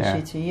 It's not an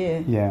issue to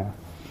you. Yeah.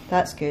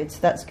 That's good.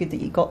 That's good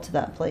that you got to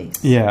that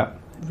place. Yeah.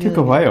 Really took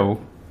a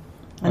while.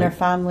 And our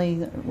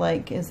family,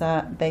 like, is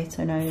that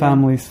better now?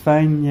 Family's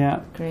fine, yeah.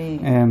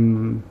 Great.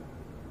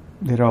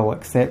 They're all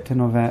accepting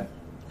of it.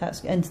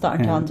 And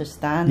starting to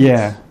understand.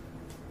 Yeah.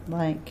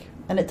 Like,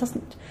 and it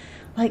doesn't,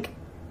 like...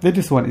 They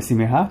just want to see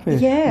me happy.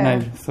 Yeah.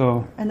 Now,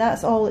 so. And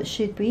that's all it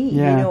should be.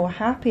 Yeah. You know,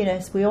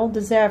 happiness. We all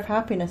deserve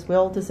happiness. We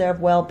all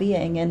deserve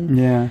well-being.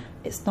 And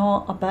it's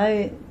not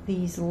about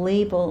these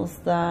labels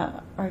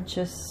that are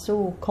just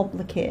so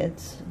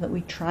complicated that we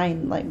try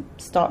and, like,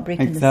 start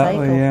breaking the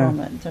cycle from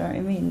it. Do you know what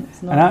I mean?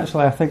 It's not. And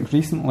actually, I think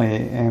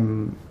recently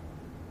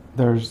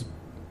there's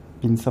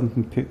been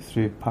something put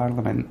through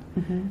Parliament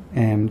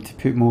to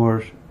put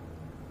more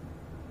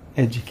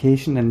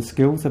education in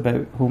schools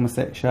about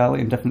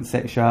homosexuality and different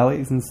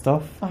sexualities and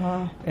stuff,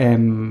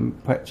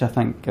 which I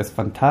think is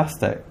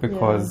fantastic,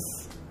 because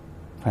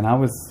when I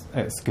was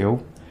at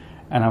school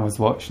and I was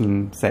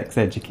watching sex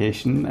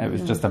education, it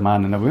was just a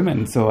man and a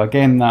woman. So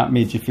again, that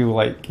made you feel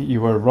like you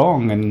were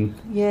wrong. And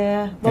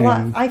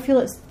well, I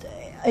feel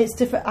it's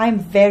different. I'm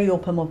very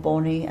open with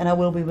Bonnie, and I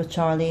will be with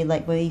Charlie,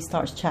 like, when he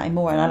starts chatting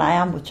more, and I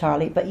am with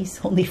Charlie, but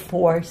he's only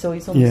 4, so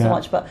he's only so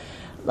much. But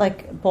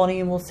like,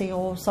 Bonnie will say,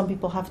 oh, some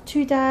people have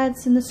 2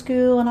 dads in the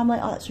school, and I'm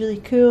like, oh, that's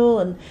really cool.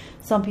 And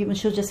some people,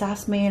 she'll just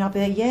ask me, and I'll be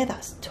like, yeah,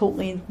 that's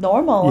totally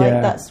normal,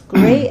 like, that's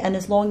great, and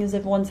as long as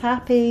everyone's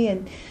happy.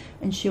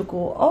 And she'll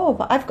go, oh,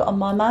 but I've got a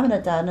mum and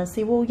a dad. And I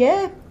say, well,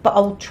 yeah, but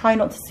I'll try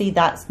not to say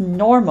that's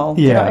normal.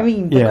 Do you know what I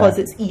mean? Because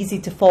it's easy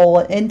to fall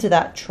into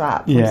that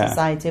trap from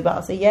society. But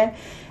I'll say,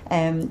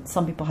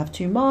 some people have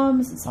 2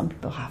 mums, and some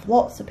people have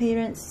lots of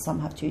parents, some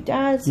have 2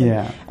 dads.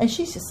 And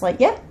she's just like,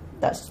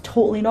 that's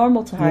totally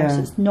normal to her. So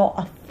it's not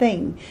a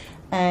thing.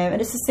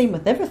 And it's the same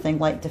with everything,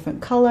 like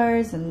different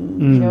colours,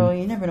 and you know,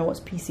 you never know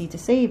what's PC to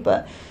say,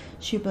 but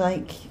she'd be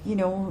like, you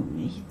know,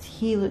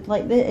 he looked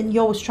like this, and you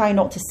always try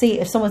not to say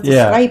it if someone's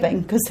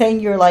describing, because then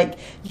you're like,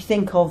 you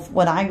think of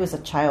when I was a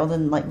child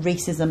and like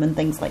racism and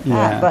things like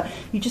that, but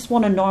you just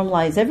want to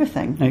normalise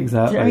everything.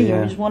 Exactly. Do you know what I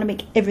mean? You just want to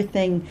make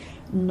everything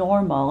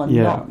normal and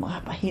not.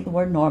 I hate the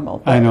word normal.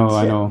 But I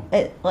know.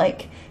 It,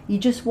 like, you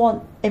just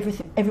want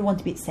everyone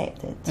to be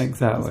accepted.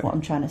 Exactly. That's what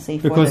I'm trying to say.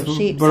 Because for their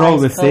shape, we're size, all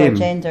the colour, same.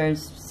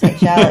 Genders,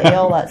 sexuality,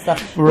 all that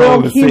stuff. We're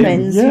all the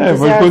humans. Same. Yeah,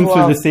 we're going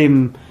through the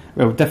same.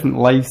 Well, different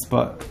lives,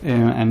 but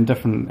and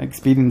different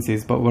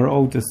experiences, but we're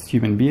all just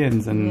human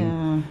beings,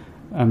 and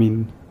I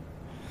mean,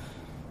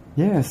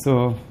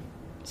 so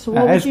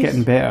it is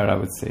getting better, I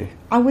would say.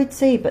 I would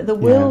say, but there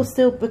will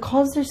still,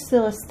 because there's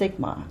still a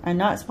stigma, and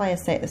that's why I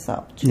set this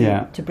up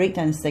to break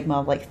down the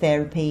stigma of, like,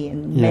 therapy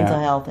and mental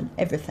health and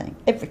everything,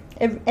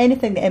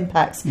 anything that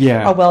impacts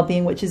our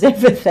well-being, which is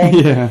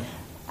everything.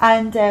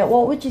 And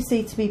what would you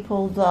say to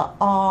people that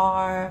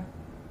are,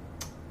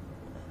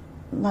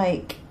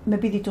 like,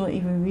 maybe they don't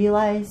even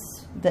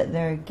realise that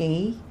they're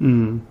gay,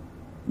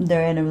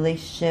 they're in a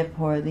relationship,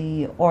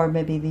 or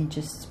maybe they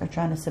just are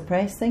trying to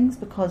suppress things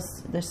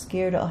because they're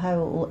scared of how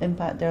it will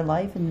impact their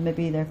life, and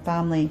maybe their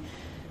family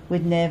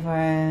would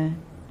never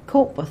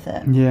cope with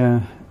it.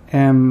 Yeah.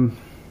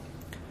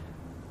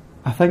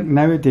 I think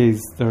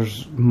nowadays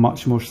there's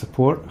much more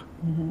support,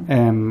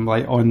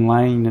 like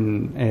online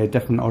and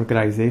different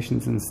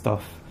organisations and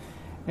stuff,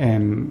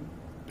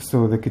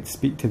 so they could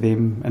speak to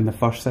them in the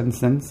first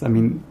instance. I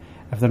mean,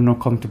 if they're not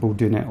comfortable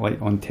doing it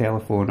like on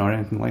telephone or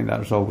anything like that,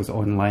 there's always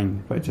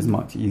online, which is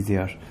much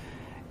easier.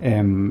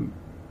 And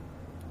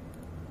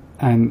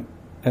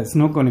it's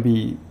not going to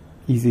be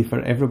easy for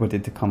everybody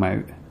to come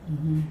out.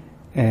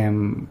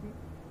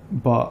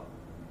 But,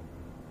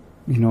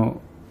 you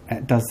know,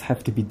 it does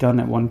have to be done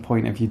at one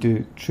point if you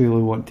do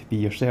truly want to be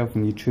yourself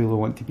and you truly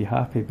want to be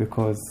happy,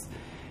 because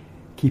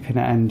keeping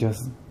it in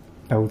just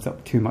builds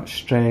up too much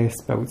stress,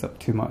 builds up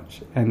too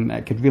much, and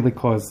it could really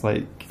cause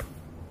like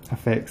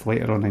effects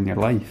later on in your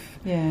life.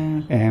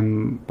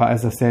 But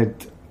as I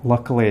said,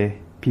 luckily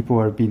people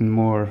are being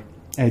more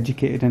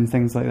educated in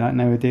things like that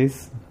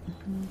nowadays.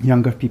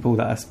 Younger people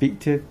that I speak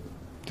to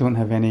don't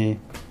have any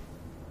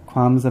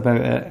qualms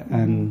about it,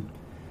 and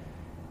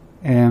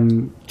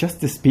just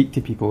to speak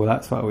to people,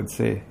 that's what I would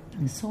say.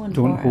 It's so important.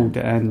 Don't hold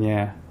it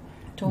in.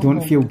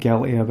 Don't feel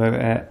guilty about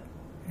it.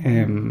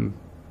 You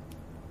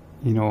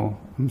know,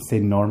 I'm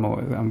saying normal,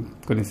 I'm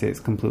going to say it's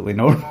completely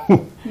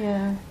normal.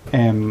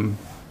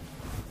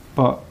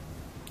 But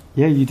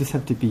yeah, you just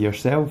have to be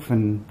yourself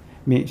and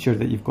make sure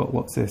that you've got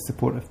lots of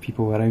supportive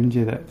people around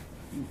you that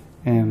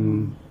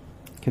can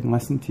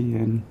listen to you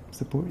and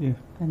support you.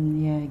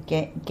 And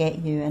get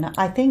you. And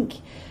I think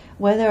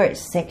whether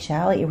it's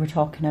sexuality we're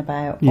talking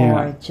about,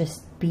 or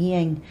just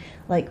being,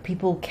 like,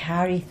 people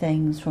carry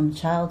things from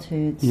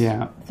childhood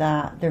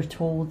that they're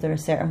told they're a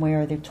certain way,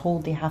 or they're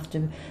told they have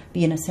to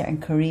be in a certain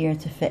career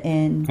to fit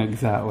in.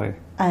 Exactly.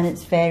 And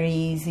it's very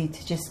easy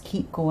to just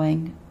keep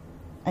going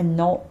and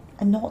not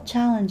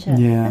challenge it,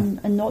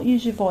 and not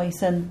use your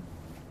voice. And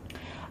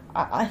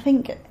I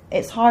think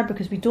it's hard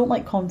because we don't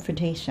like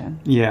confrontation,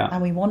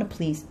 and we want to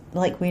please,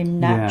 like, we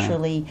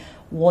naturally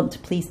want to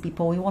please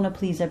people. We want to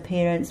please our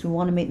parents, we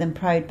want to make them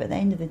proud, but at the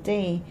end of the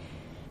day,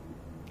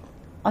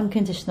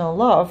 unconditional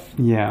love,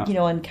 you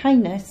know, and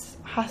kindness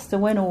has to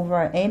win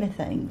over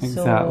anything.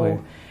 Exactly.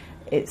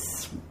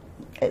 So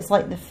it's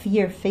like the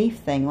fear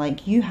faith thing.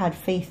 Like, you had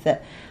faith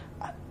that,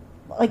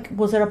 like,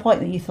 was there a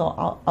point that you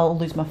thought I'll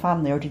lose my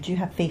family, or did you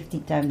have faith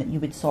deep down that you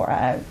would sort it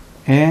out?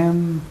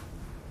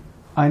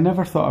 I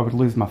never thought I would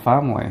lose my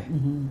family.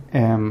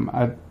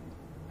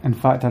 In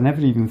fact, I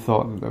never even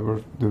thought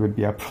that there would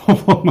be a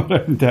problem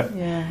around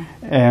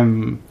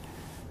it.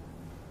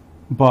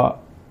 But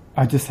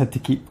I just had to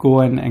keep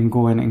going and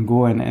going and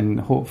going, and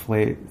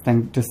hopefully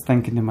just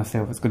thinking to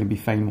myself, it's going to be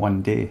fine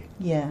one day.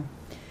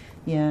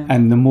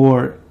 And the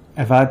more,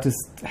 if I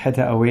just hid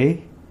it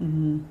away,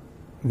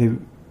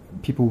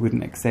 people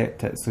wouldn't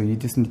accept it. So you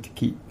just need to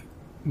keep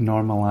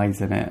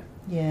normalising it.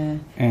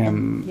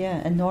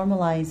 And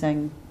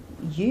normalising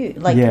you,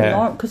 like,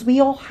 because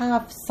we all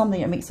have something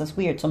that makes us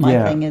weird. So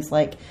my thing is,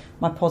 like,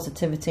 my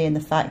positivity and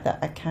the fact that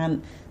I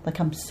can't, like,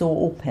 I'm so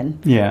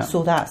open,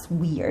 so that's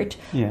weird.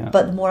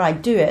 But the more I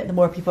do it, the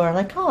more people are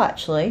like, oh,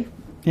 actually,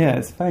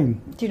 it's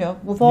fine. You know,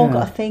 we've all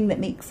got a thing that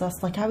makes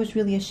us, like, I was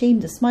really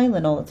ashamed of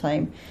smiling all the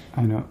time.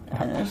 I know.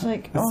 And I was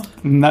like,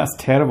 that's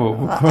terrible.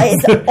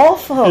 It's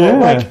awful.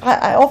 Like,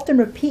 I often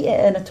repeat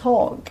it in a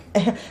talk.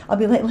 I'll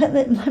be like,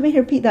 let me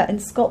repeat that. In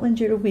Scotland,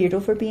 you're a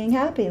weirdo for being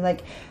happy.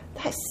 Like,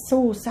 that's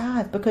so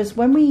sad, because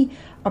when we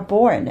are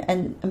born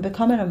and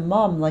becoming a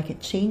mum, like, it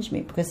changed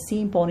me, because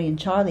seeing Bonnie and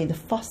Charlie, the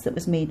fuss that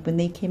was made when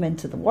they came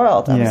into the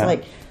world, I was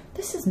like,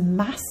 this is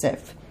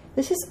massive.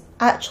 This is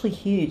actually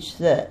huge,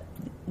 that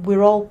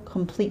we're all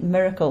complete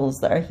miracles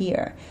that are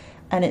here,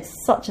 and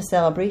it's such a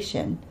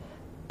celebration.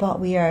 But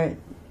we are,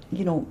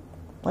 you know,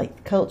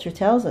 like, culture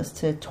tells us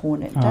to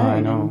tone it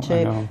down,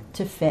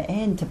 to fit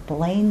in, to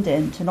blend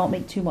in, to not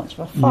make too much of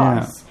a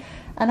fuss.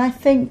 And I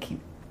think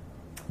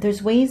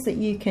there's ways that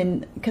you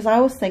can, because I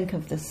always think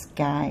of this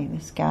guy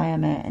I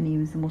met, and he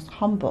was the most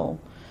humble.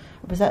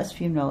 I was at his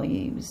funeral.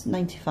 He was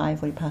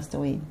 95 when he passed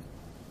away,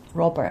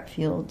 Robert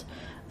Field,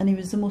 and he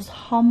was the most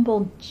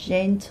humble,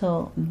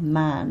 gentle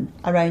man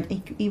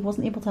around. He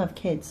wasn't able to have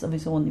kids of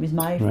his own. He was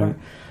married for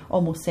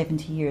almost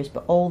 70 years,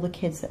 but all the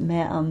kids that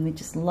met him, they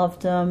just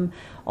loved him,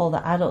 all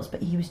the adults.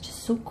 But he was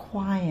just so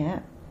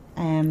quiet,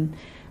 and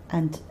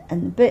a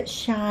bit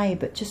shy,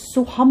 but just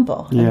so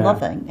humble and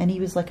loving. And he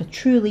was like a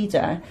true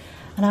leader.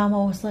 And I'm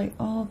always like,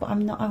 oh, but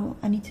I'm not.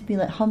 I need to be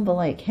like humble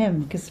like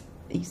him, because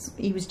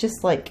he was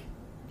just like,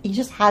 he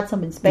just had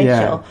something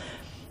special.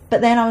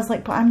 But then I was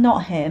like, but I'm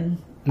not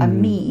him.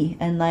 I'm me.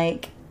 And,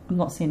 like, I'm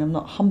not saying I'm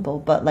not humble,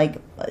 but, like,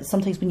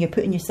 sometimes when you're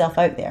putting yourself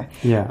out there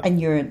and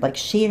you're, like,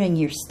 sharing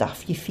your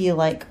stuff, you feel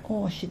like,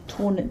 oh, I should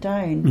tone it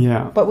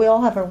down. But we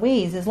all have our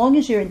ways, as long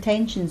as your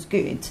intention's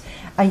good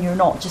and you're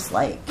not just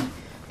like,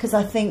 because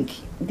I think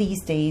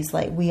these days,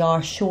 like, we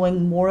are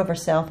showing more of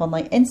ourselves on,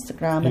 like,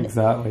 Instagram, and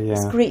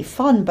it's great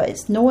fun, but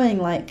it's knowing,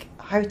 like,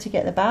 how to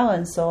get the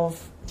balance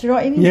of Do you know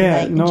what I mean?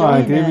 Yeah, like, no, I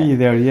agree with you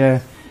there,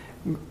 yeah.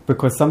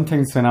 Because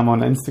sometimes when I'm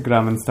on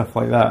Instagram and stuff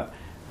like that,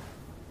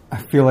 I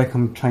feel like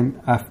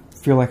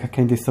I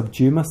kind of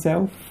subdue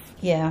myself.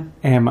 Yeah.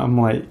 I'm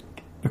like,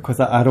 because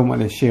I don't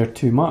want to share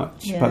too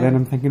much, Yeah. but then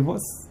I'm thinking,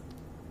 what's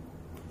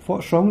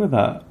wrong with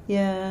that?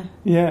 Yeah.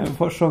 Yeah,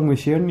 what's wrong with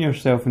sharing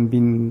yourself and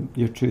being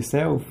your true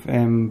self?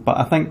 But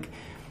I think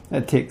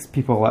it takes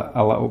people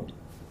a little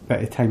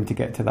bit of time to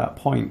get to that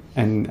point.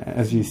 And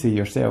as you say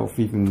yourself,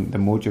 even the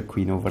Mojo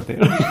Queen over there,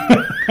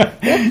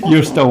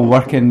 you're still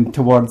working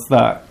towards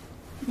that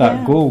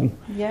goal.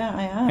 Yeah,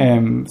 I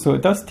am. So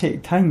it does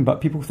take time,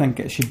 but people think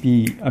it should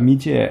be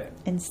immediate.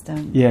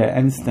 Instant. Yeah,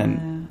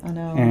 instant. Yeah, I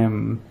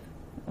know.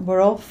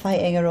 We're all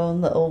fighting our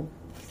own little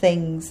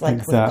things, like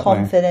Exactly. with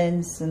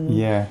confidence and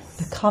Yes.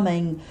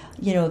 becoming,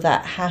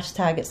 that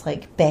hashtag, it's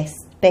like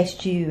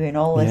best you and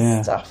all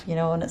this stuff,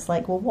 and it's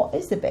like, well, what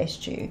is the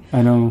best you?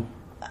 I know.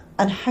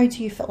 And how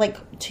do you feel, like,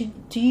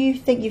 do you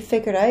think you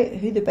figured out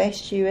who the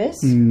best you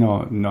is?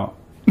 No.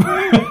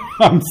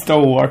 I'm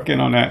still working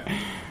on it.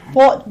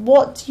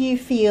 What do you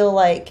feel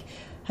like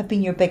have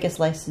been your biggest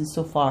lessons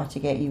so far to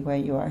get you where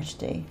you are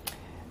today?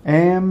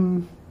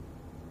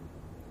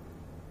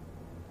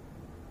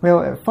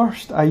 Well, at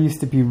first I used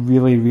to be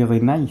really, really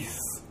nice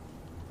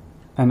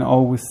and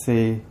always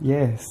say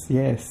yes,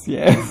 yes,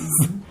 yes.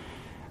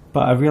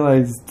 But I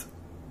realised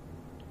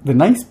the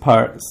nice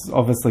part's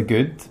obviously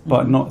good,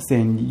 but not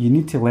saying, you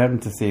need to learn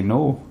to say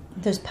no.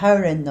 There's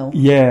power in though.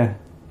 Yeah,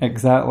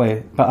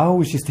 exactly. But I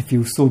always used to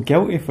feel so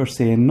guilty for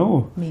saying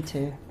no. Me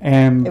too.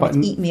 It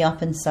would eat me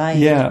up inside.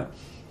 Yeah.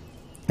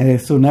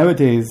 So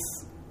nowadays,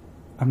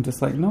 I'm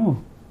just like,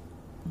 no.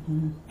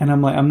 And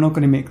I'm like, I'm not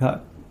going to make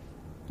that,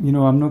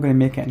 I'm not going to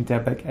make it into a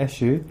big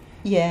issue.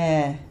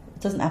 Yeah.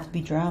 It doesn't have to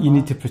be drama. You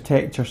need to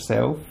protect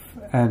yourself,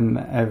 and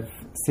if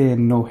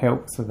saying no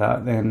helps with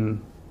that,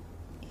 then...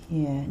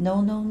 Yeah.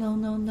 No.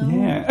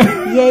 Yeah.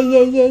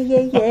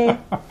 Yeah.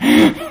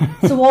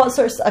 So what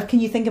sort of... Can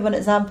you think of an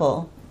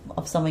example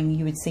of something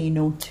you would say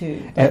no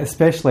to?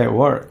 Especially at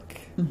work.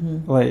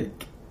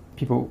 Like,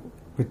 people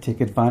would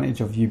take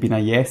advantage of you being a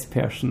yes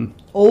person.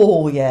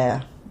 Oh,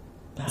 yeah.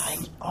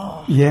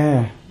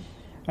 Yeah.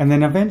 And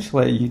then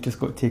eventually you just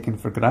got taken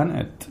for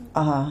granted.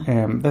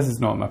 This is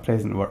not my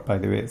present work, by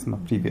the way, it's my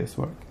previous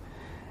work.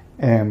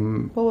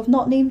 Well, we've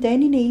not named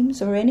any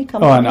names or any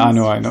companies.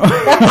 Oh, I know.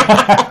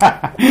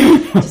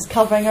 Just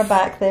covering our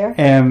back there.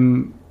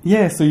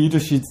 Yeah, so you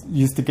just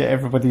used to get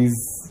everybody's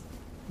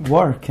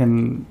work,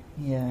 and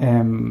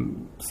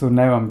so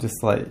now I'm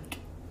just like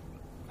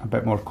a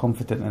bit more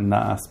confident in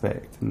that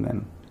aspect, and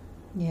then...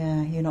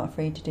 Yeah, you're not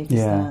afraid to take a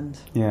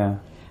stand. Yeah.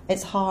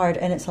 It's hard,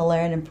 and it's a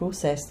learning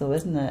process though,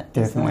 isn't it?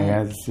 Definitely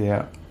is,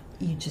 yeah.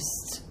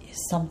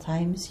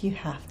 Sometimes you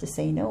have to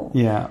say no.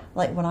 Yeah.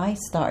 Like when I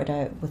started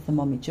out with the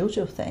Mummy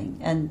Jojo thing,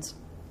 and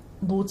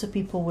loads of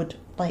people would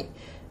like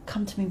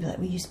come to me and be like,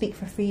 will you speak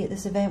for free at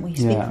this event? Will you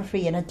speak for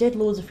free? And I did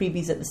loads of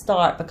freebies at the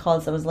start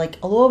because I was like,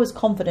 although I was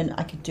confident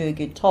I could do a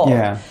good talk,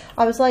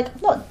 I was like,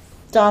 I've not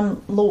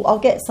done I'll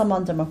get some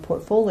under my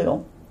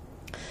portfolio.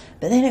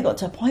 But then it got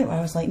to a point where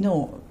I was like,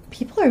 no,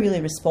 people are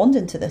really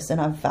responding to this,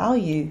 and I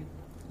value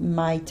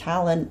my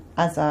talent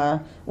as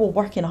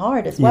working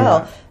hard as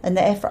well, and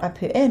the effort I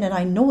put in, and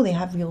I know they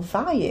have real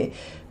value.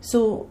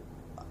 So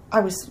I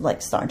was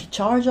like starting to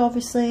charge,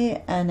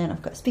 obviously, and then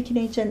I've got a speaking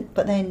agent,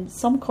 but then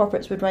some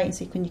corporates would write and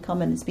say, can you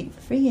come in and speak for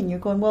free? And you're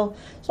going, well,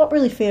 it's not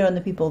really fair on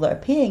the people that are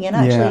paying, and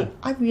actually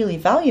I really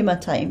value my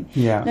time.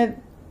 Now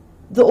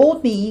the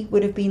old me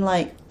would have been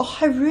like, oh,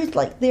 how rude,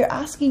 like they're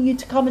asking you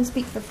to come and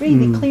speak for free.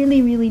 They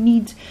clearly really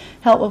need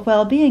help with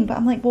well-being. But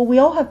I'm like, well, we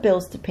all have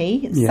bills to pay.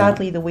 It's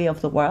sadly the way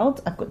of the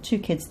world. I've got 2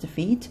 kids to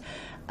feed.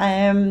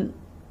 I'm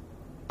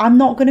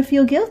not going to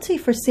feel guilty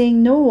for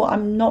saying no,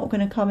 I'm not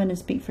going to come in and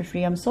speak for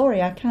free. I'm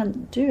sorry, I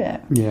can't do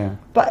it. Yeah.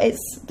 But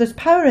there's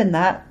power in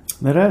that.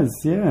 There is,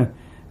 yeah.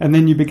 And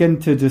then you begin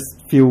to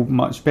just feel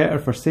much better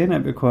for saying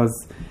it,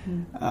 because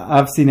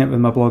I've seen it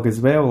with my blog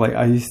as well. Like,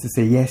 I used to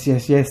say yes,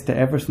 yes, yes to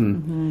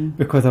everything,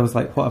 because I was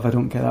like, what if I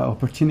don't get that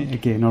opportunity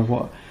again, or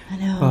what? I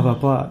know. Blah, blah,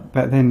 blah.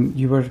 But then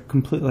you were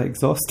completely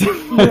exhausted.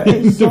 You're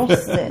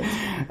exhausted.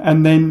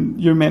 And then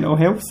your mental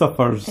health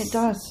suffers. It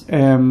does.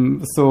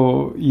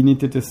 So you need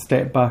to just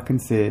step back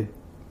and say,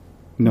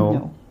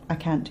 no, I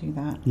can't do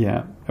that.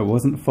 Yeah, it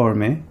wasn't for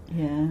me.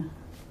 Yeah.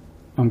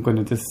 I'm going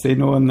to just say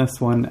no on this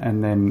one,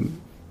 and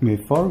then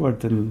move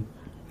forward. And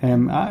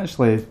it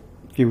actually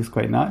feels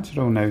quite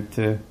natural now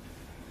to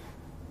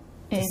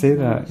say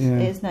that. Yeah.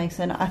 It is nice,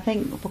 and I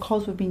think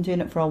because we've been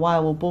doing it for a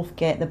while, we'll both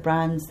get the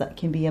brands that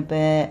can be a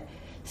bit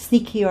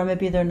sneaky, or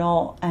maybe they're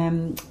not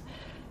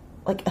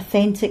like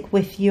authentic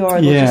with you, or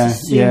they'll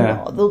just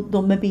assume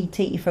they'll maybe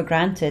take you for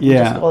granted.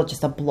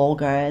 Just a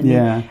blogger,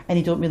 and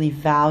they don't really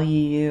value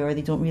you, or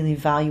they don't really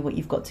value what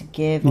you've got to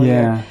give.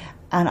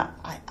 And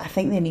I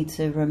think they need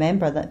to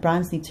remember that,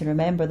 brands need to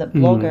remember that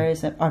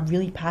bloggers are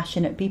really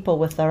passionate people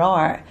with their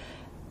art.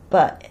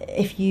 But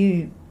if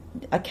you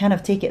kind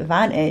of take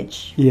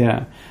advantage...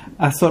 Yeah.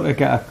 I sort of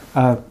get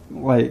a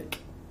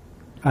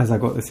as I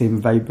got the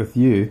same vibe with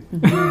you,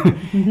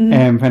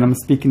 when I'm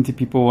speaking to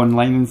people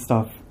online and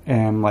stuff,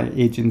 like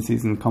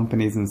agencies and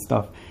companies and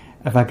stuff,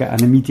 if I get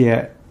an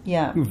immediate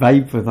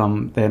vibe with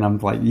them, then I'm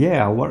like,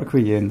 yeah, I'll work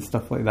with you and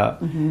stuff like that.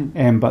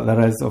 But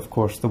there is, of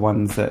course, the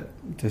ones that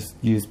just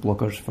use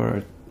bloggers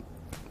for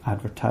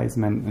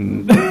advertisement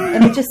and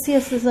they just see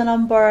us as a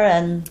number,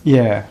 and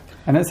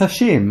and it's a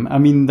shame. I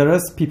mean, there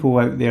is people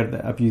out there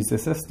that abuse the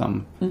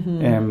system,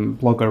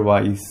 blogger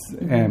wise,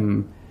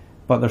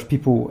 but there's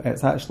people,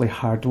 it's actually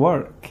hard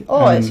work.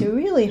 It's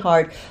really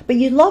hard, but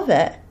you love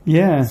it.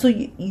 So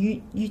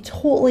you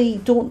totally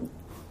don't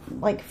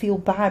like feel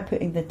bad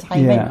putting the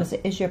time in, because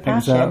it is your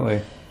passion.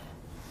 Exactly.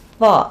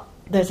 But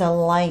there's a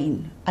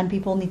line, and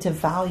people need to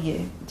value.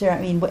 Do you know what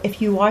I mean? But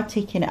if you are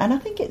taking it, and I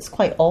think it's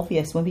quite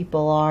obvious when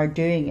people are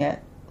doing it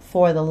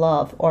for the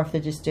love, or if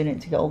they're just doing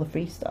it to get all the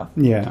free stuff.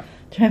 Do you know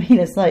what I mean?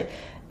 It's like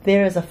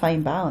there is a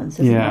fine balance,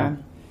 isn't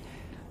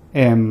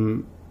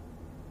there?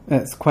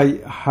 It's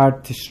quite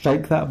hard to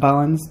strike that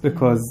balance,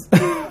 because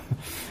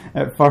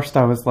at first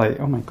I was like,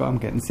 oh my God, I'm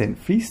getting sent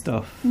free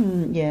stuff.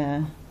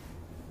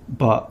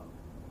 But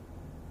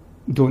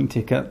don't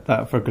take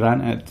that for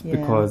granted,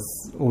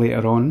 because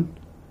later on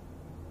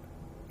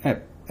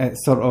it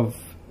sort of,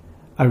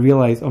 I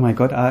realised, oh my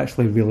God, I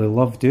actually really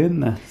love doing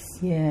this.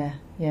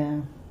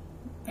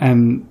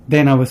 And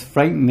then I was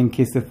frightened in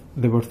case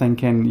they were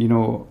thinking, you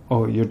know,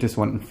 oh, you're just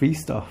wanting free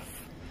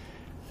stuff.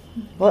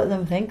 Let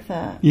them think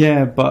that.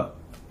 Yeah, but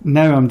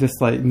now I'm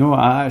just like, no,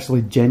 I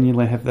actually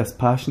genuinely have this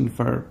passion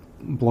for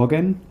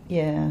blogging.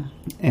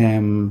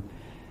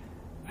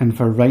 And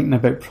for writing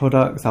about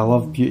products. I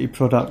love beauty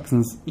products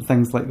and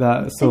things like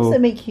that. So things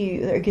that make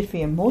you, that are good for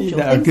your emotional.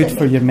 That are good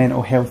for your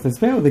mental health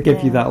as well. They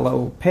give you that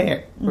little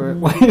pep.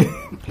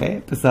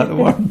 Pep, is that the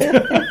word?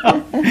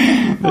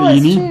 that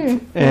you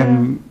need.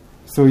 True.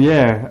 So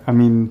yeah, I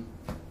mean,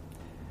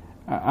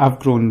 I've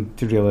grown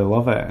to really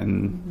love it,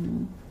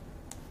 and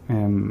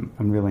I'm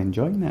really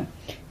enjoying it.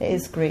 It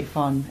is great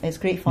fun. It's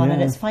great fun,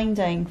 and it's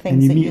finding things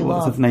and you that meet you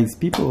lots love. of nice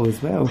people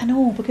as well. I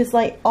know, because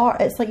like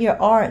art, it's like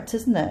your art,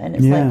 isn't it? And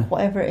it's like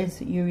whatever it is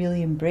that you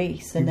really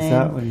embrace, and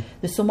then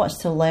there's so much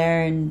to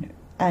learn,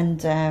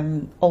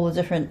 and all the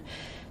different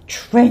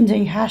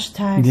trending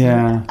hashtags,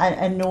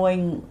 and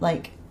knowing,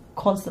 like,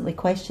 constantly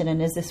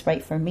questioning, is this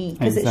right for me?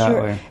 Because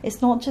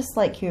it's not just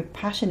like your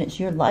passion, it's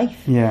your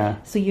life.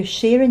 So you're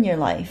sharing your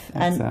life,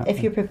 and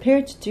if you're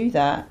prepared to do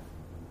that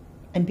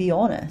and be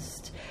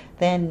honest,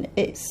 then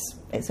it's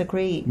a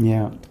great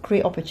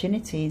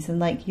opportunities. And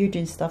like, you're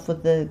doing stuff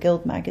with the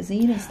Guild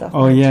magazine and stuff.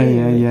 Which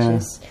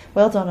is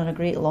well done, on a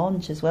great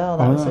launch as well.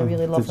 That was a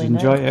really lovely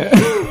night. Did you enjoy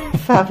it?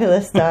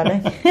 Fabulous,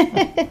 darling.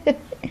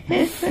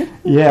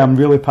 I'm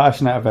really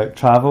passionate about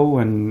travel,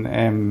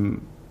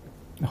 and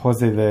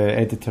Jose, the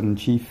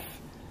editor-in-chief,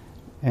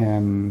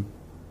 I'm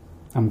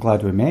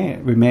glad we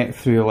met. We met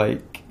through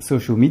like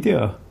social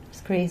media.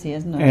 It's crazy,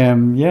 isn't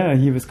it?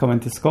 He was coming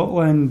to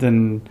Scotland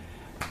and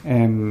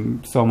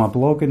saw my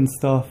blog and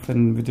stuff,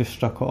 and we just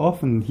struck it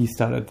off, and he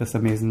started this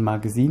amazing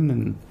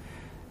magazine,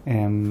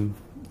 and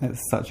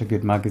it's such a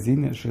good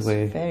magazine. It's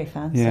really very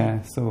fancy.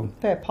 So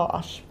very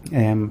posh.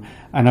 And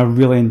I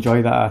really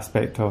enjoy that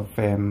aspect of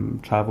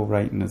travel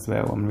writing as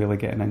well. I'm really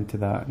getting into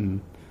that,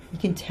 and you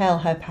can tell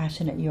how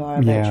passionate you are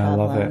about traveling. I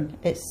love it.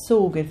 It's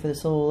so good for the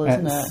soul,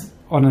 isn't it?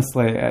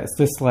 Honestly, it's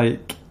just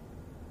like,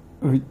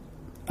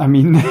 I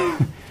mean,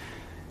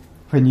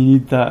 when you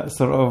need that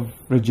sort of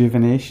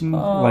rejuvenation,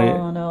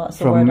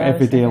 from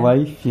everyday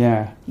life,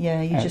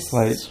 it's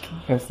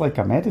like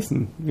a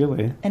medicine,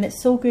 really. And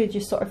it's so good.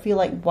 You sort of feel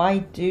like, why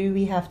do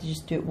we have to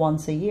just do it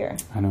once a year?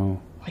 I know.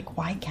 Like,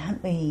 why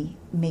can't we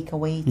make a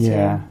way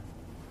to,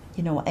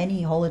 you know,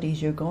 any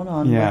holidays you're going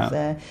on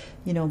with,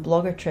 you know,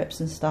 blogger trips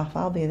and stuff?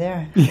 I'll be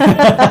there.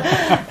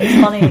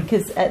 It's funny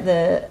because at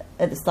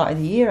the start of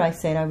the year, I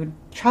said I would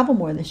travel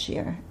more this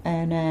year,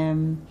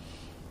 and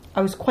I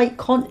was quite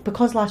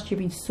because last year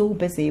been so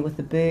busy with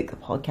the book, the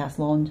podcast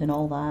launch, and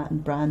all that,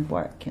 and brand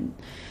work, and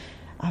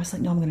I was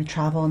like, no, I'm going to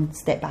travel and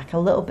step back a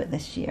little bit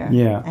this year.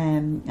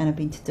 And I've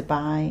been to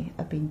Dubai,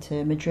 I've been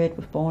to Madrid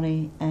with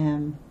Bonnie,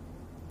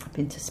 I've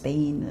been to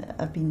Spain,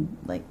 I've been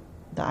like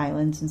the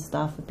islands and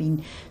stuff. I've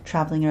been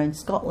traveling around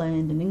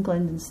Scotland and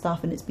England and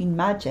stuff, and it's been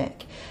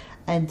magic.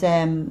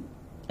 And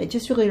it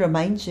just really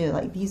reminds you,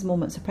 like, these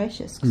moments are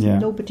precious, because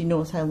nobody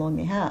knows how long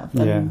they have.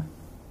 And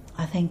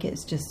I think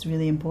it's just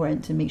really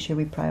important to make sure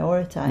we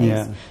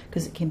prioritise,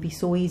 because it can be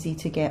so easy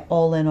to get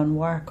all in on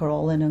work or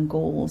all in on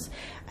goals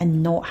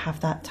and not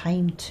have that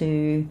time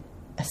to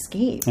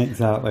escape.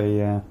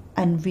 Exactly,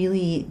 and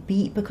really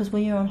because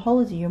when you're on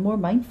holiday, you're more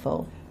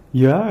mindful.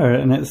 You are,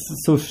 and it's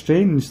so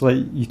strange,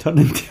 like, you turn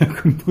into a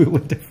completely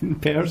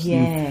different person.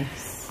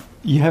 Yes.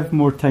 You have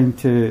more time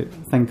to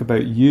think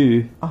about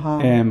you,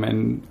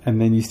 and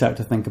then you start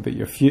to think about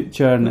your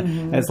future,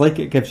 and it's like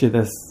it gives you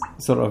this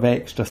sort of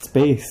extra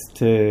space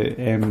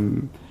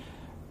to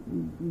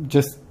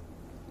just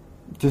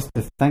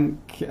to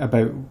think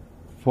about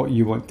what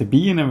you want to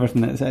be and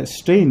everything. It's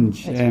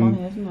strange. It's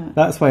funny, isn't it?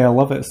 That's why I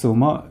love it so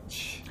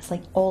much. It's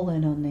like all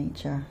in on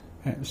nature.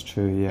 It's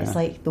true, yeah. It's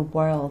like the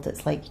world.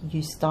 It's like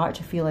you start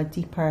to feel a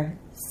deeper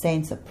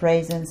sense of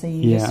presence,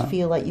 and you just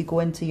feel like you go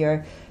into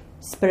your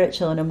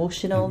spiritual and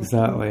emotional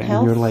exactly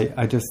health. And you're like,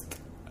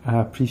 I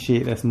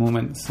appreciate this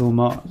moment so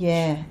much.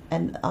 Yeah,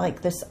 and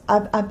like this,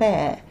 I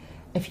bet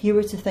if you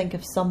were to think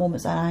of some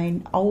moments,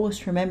 and I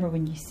always remember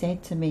when you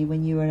said to me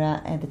when you were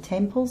at the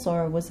temples,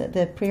 or was it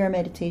the prayer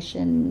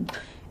meditation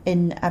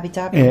in Abu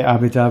Dhabi?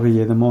 Abu Dhabi,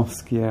 yeah, the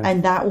mosque, yeah.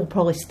 And that will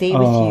probably stay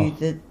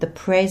with you, the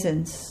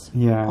presence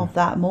of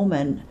that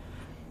moment.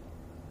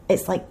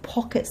 It's like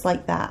pockets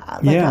like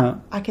that. Like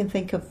I can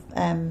think of,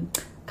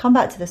 come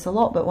back to this a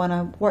lot, but when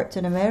I worked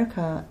in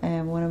America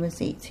when I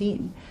was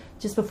 18,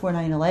 just before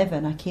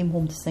 9/11, I came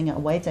home to sing at a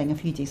wedding a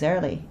few days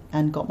early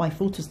and got my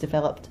photos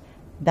developed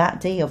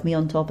that day of me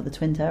on top of the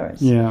Twin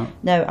Towers. Yeah.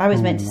 Now, I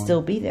was meant to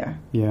still be there,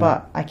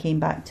 but I came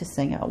back to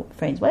sing at a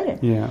friend's wedding.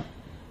 Yeah.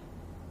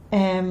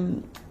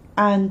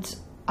 And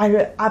I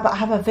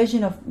have a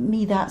vision of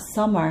me that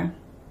summer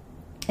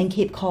in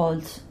Cape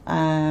Cod,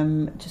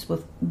 just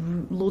with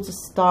loads of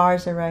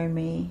stars around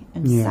me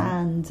and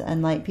sand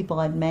and like people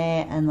I'd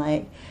met and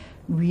like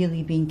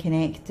really being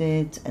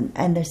connected,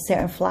 and there's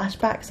certain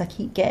flashbacks I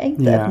keep getting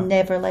that have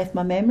never left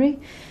my memory.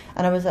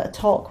 And I was at a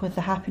talk with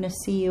the Happiness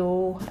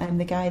CEO and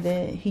the guy,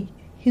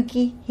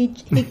 Higgy.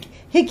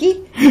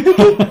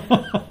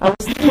 I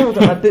was told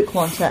at my book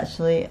launch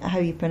actually how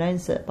you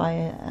pronounce it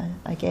by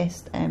a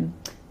guest.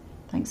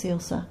 Thanks,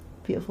 Ilsa,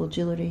 beautiful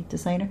jewellery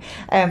designer.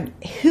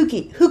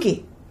 Huggy,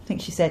 I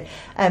think she said.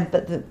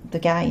 But the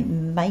guy,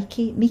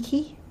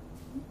 Miki,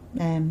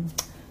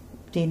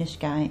 Danish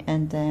guy,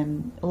 and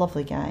a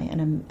lovely guy,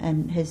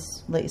 and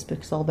his latest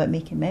book is all about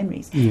making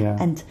memories. Yeah.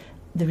 And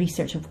the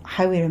research of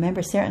how we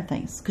remember certain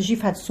things, because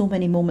you've had so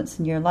many moments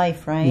in your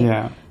life, right?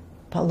 Yeah.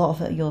 But a lot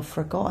of it you'll have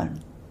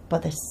forgotten.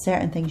 But there's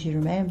certain things you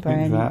remember,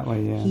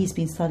 exactly, and he's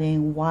been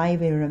studying why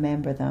we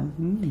remember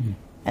them,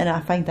 and I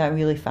find that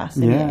really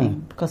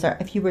fascinating. Because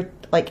if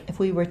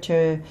we were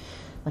to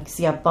like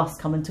see a bus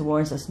coming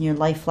towards us and your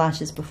life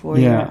flashes before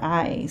your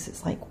eyes,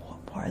 it's like what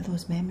are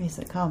those memories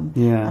that come?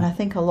 Yeah. And I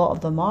think a lot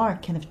of them are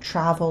kind of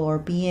travel or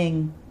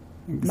being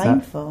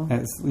mindful.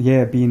 It's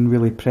being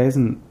really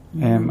present.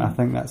 I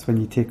think that's when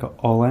you take it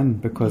all in,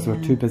 because we're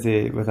too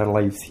busy with our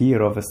lives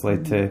here, obviously,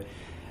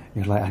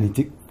 you're like, I need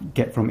to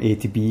get from A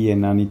to B,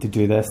 and I need to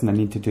do this and I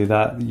need to do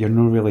that. You're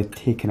not really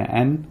taking it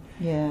in.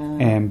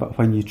 Yeah. But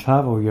when you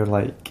travel, you're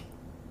like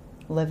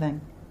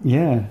living.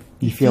 Yeah.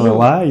 You feel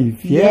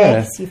alive.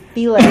 Yes, you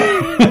feel it.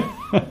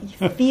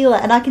 You feel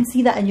it. And I can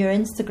see that in your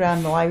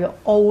Instagram though. I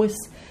always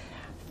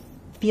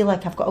feel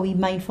like I've got a wee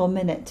mindful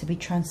minute to be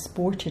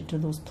transported to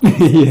those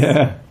places.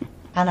 Yeah.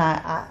 And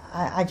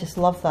I just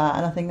love that.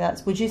 And I think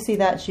would you say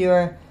that's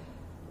your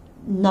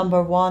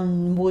number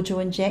one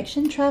mojo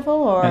injection,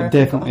 travel? Or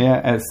definitely,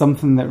 it's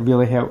something that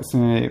really helps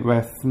me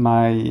with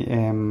my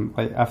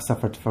I've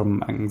suffered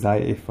from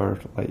anxiety for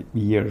like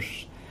years,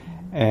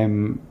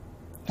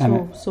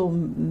 so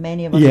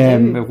many of us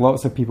do.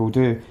 Lots of people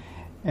do,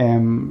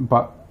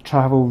 but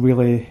travel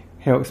really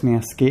helps me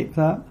escape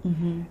that.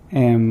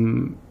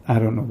 I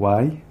don't know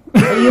why.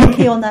 Are you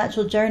okay on the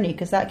actual journey?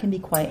 Because that can be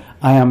quite...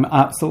 I am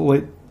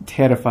absolutely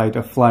terrified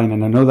of flying,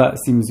 and I know that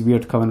seems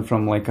weird coming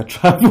from like a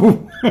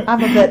travel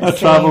I'm a bit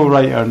travel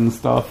writer and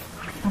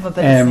stuff. I'm a bit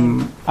the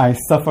same. I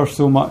suffer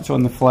so much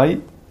on the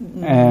flight.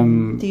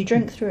 Do you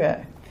drink through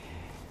it?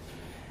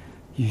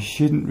 You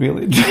shouldn't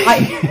really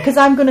drink. Because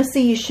I'm going to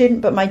say you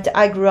shouldn't, but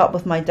I grew up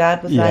with my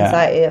dad with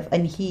anxiety,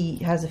 and he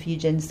has a few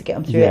gins to get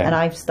him through it, and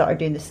I've started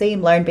doing the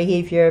same, learned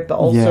behaviour, but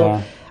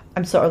also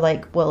I'm sort of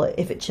like, well,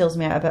 if it chills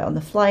me out a bit on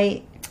the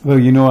flight. Well,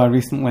 I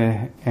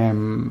recently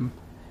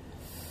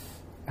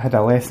had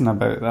a lesson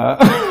about that.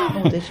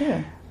 Oh, did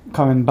you?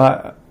 Coming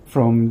back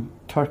from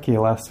Turkey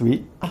last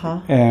week, I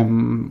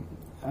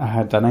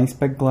had a nice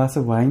big glass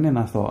of wine, and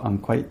I thought, I'm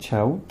quite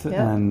chilled,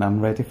 and I'm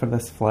ready for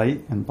this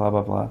flight, and blah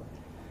blah blah.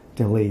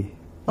 Delay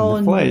in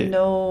the flight.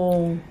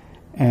 No.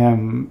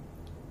 And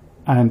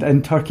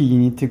in Turkey, you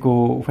need to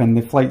go, when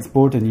the flight's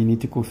boarding, you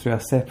need to go through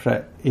a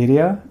separate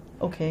area.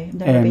 Okay,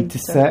 never been to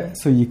sit,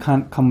 so you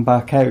can't come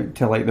back out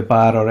to like the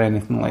bar or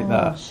anything like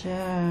that.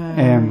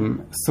 Sure.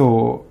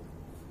 So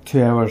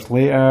 2 hours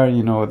later,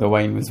 the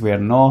wine was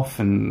wearing off,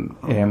 and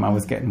I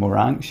was getting more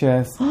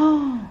anxious.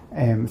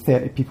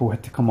 30 people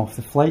had to come off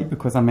the flight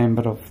because a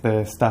member of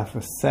the staff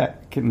was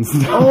sick and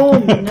stuff. Oh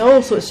no!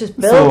 So it's just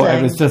building. So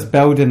it was just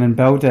building and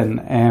building.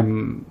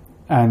 And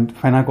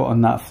when I got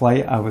on that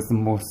flight, it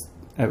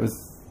was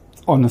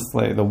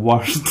honestly the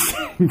worst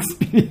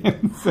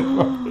experience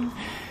ever.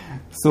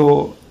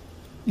 So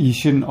you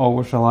shouldn't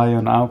always rely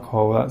on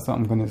alcohol. That's what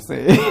I'm going to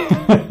say.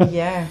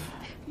 Yeah.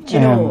 Do you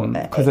know?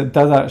 Because it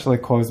does actually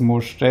cause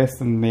more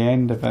stress in the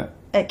end of it.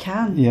 It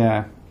can.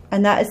 Yeah.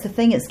 And that is the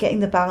thing, it's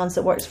getting the balance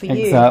that works for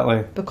you.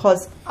 Exactly.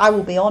 Because I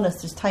will be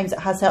honest, there's times it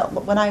has helped.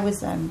 When I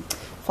was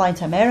flying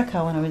to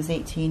America when I was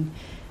 18,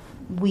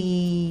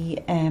 we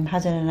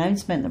had an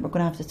announcement that we're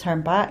going to have to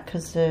turn back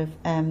because of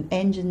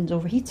engines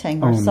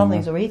overheating or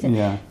something's overheating.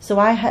 Yeah. So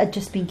I had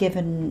just been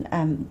given,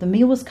 the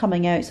meal was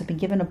coming out, so I'd been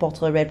given a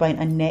bottle of red wine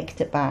and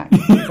necked it back.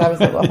 Because I was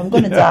like, well, if I'm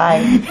going to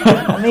die,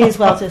 I may as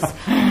well just...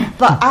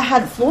 But I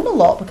hadn't flown a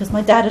lot because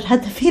my dad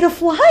had the fear of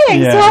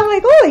flying. Yeah. So I'm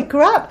like, holy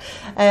crap.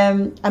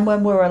 And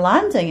when we were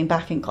landing and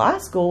back in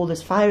Glasgow,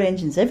 there's fire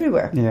engines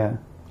everywhere. Yeah.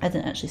 I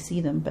didn't actually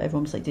see them, but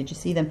everyone was like, did you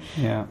see them?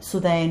 Yeah.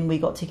 So then we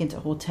got taken to a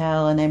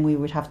hotel, and then we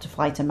would have to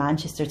fly to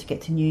Manchester to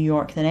get to New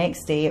York the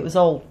next day. It was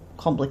all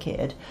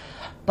complicated.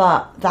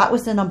 But that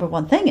was the number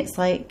one thing. It's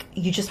like,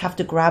 you just have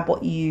to grab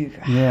what you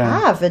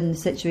have in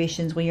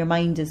situations where your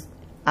mind is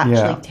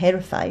actually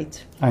terrified.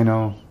 I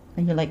know.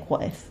 And you're like,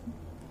 what if?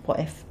 What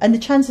if? And the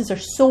chances are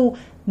so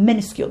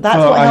minuscule. That's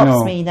what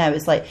helps me now.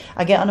 It's like,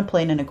 I get on a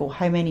plane and I go,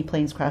 how many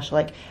planes crash?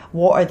 Like,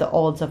 what are the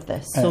odds of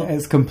this? So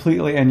it's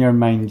completely in your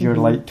mind. You're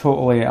like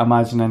totally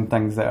imagining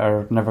things that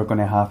are never going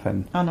to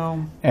happen. I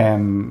know.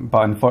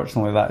 But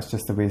unfortunately, that's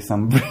just the way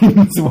some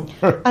brains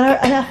work. And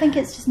I think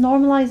it's just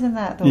normalising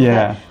that, though.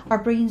 Yeah. That our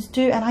brains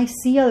do. And I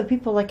see other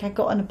people, like I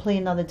got on a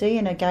plane the other day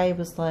and a guy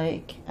was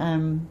like,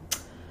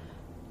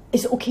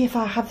 is it okay if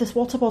I have this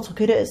water bottle?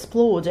 Could it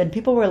explode? And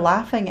people were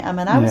laughing at him.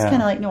 And I was kind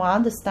of like, no, I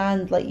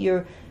understand. Like,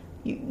 your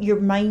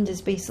mind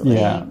is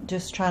basically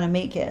just trying to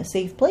make it a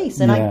safe place.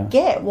 And I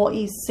get what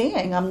he's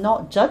saying. I'm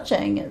not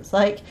judging. It's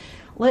like,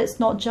 let's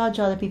not judge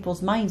other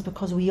people's minds,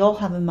 because we all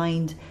have a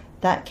mind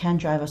that can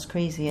drive us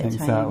crazy at times.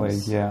 Exactly,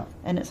 yeah.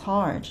 And it's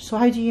hard. So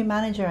how do you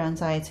manage your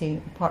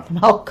anxiety apart from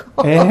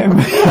alcohol?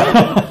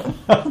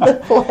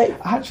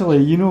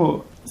 Actually, you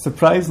know,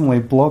 surprisingly,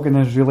 blogging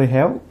has really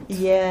helped.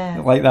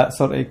 Yeah. Like that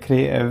sort of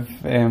creative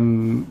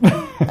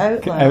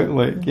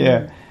outlook,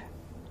 yeah.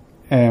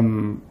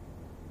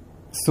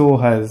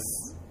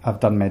 I've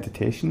done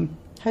meditation.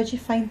 How do you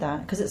find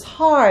that? Because it's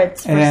hard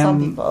for some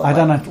people. I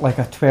done a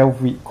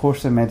 12-week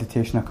course of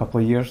meditation a couple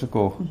of years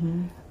ago.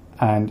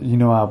 And, you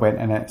know, I went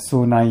in it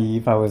so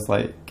naive. I was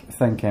like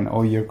thinking,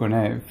 oh, you're going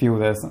to feel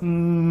this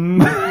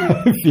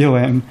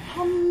feeling.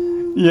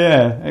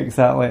 Yeah,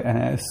 exactly. And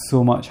it is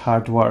so much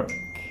hard work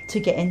to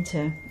get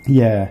into.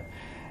 Yeah.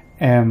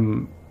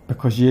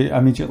 Because you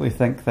immediately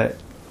think that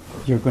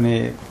you're going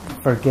to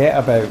forget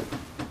about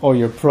all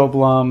your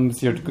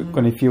problems. You're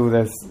going to feel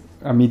this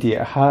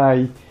immediate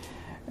high.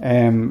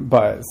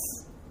 But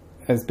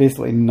it's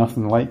basically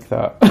nothing like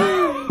that.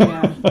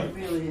 Yeah, it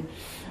really is.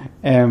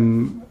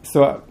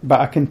 But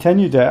I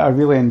continued it. I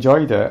really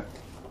enjoyed it.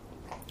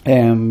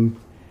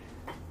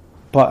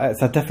 But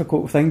it's a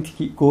difficult thing to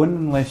keep going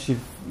unless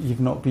you've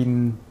not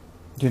been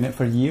doing it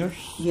for years.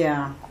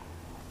 Yeah.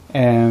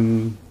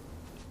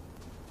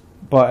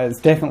 But it's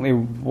definitely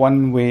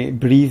one way.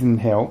 Breathing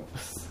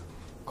helps.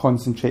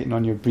 Concentrating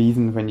on your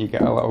breathing when you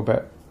get a little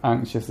bit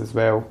anxious as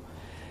well.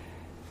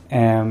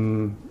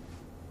 And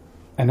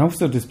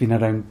also just being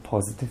around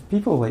positive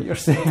people like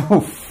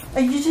yourself.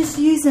 Are you just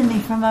using me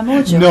for my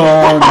mojo?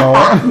 No.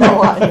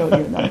 No, I know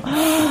you're not.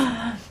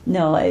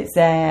 No, it's.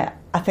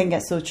 I think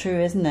it's so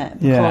true, isn't it?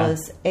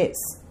 Because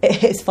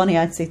it's funny.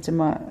 I'd say to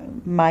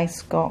my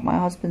Scott, my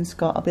husband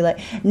Scott, I'll be like,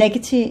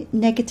 negativity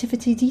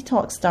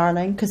detox,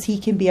 darling, because he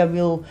can be a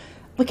real.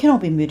 We can all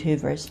be mood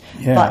hoovers,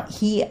 but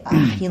he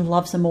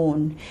loves a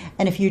moan.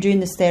 And if you're doing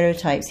the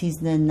stereotypes, he's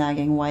the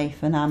nagging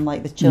wife, and I'm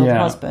like the chilled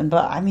husband.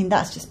 But I mean,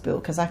 that's just bull,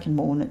 because I can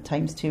moan at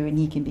times too, and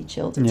he can be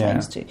chilled at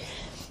times too.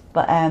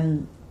 But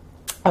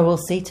I will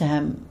say to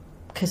him,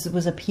 because it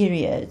was a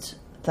period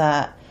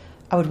that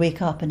I would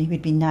wake up and he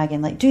would be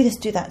nagging, like, do this,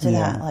 do that, do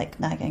that, like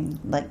nagging,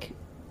 like,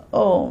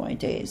 oh my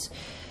days.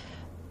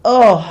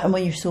 Oh, and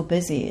when you're so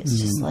busy, it's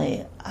just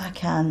like, I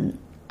can't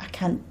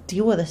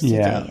deal with this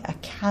today. I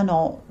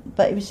cannot.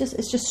 But it's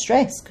just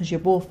stress, because you're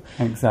both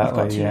you've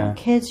got two young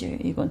kids,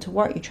 you're going to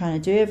work, you're trying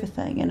to do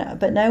everything,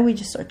 but now we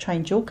just sort of try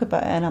and joke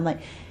about it, and I'm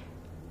like,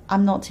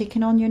 I'm not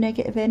taking on your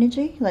negative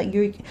energy, like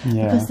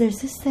because there's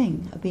this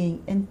thing of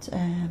being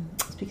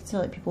speaking to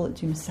like people that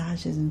do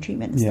massages and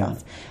treatment and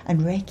stuff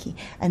and Reiki,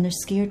 and they're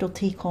scared they'll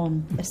take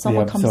on if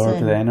someone comes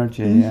in the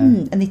energy,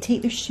 and they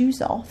take their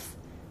shoes off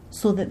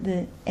so that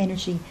the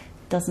energy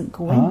doesn't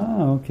go in.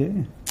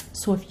 Okay.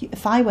 So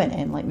if I went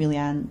in like really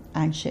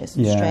anxious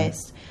and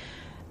stressed,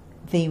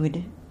 they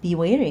would be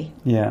wary.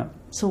 Yeah.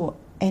 So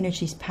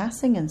energy's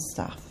passing and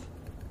stuff.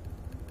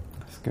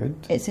 That's good.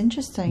 It's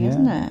interesting,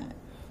 isn't it?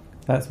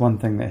 That's one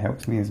thing that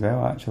helps me as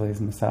well, actually,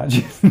 is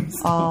massages.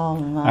 Oh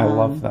man, I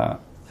love that.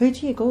 Where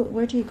do you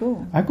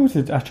go? I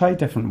try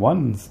different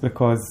ones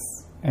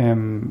because I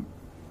don't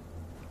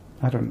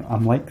know.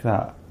 I'm like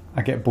that.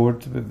 I get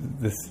bored with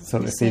this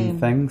sort of same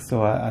thing,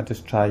 so I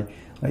just try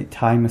like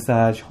Thai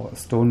massage, hot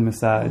stone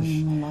massage.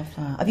 I love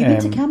that. Have you been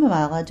to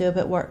Chamomile? I do a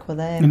bit of work with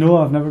them. No,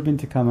 I've never been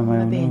to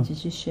Chamomile. Maybe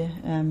introduce you.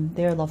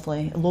 They're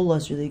lovely.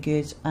 Lola's really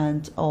good,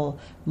 and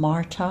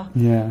Marta.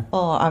 Yeah.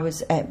 Oh, I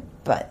was,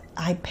 but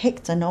I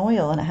picked an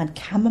oil and it had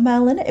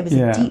chamomile in it. It was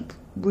a deep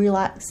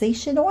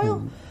relaxation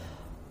oil.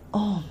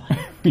 Oh my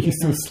god! Were you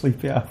so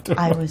sleepy after?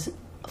 I was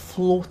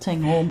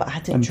floating home, but I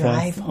had to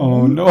drive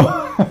home. Oh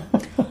no!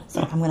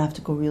 So I'm going to have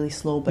to go really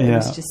slow, but it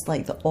was just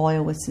like the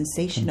oil was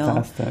sensational.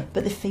 Fantastic.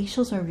 But the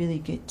facials are really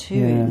good too.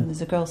 Yeah. And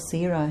there's a girl,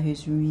 Sarah,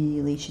 who's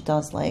really, she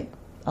does like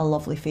a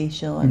lovely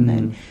facial, and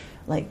then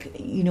like,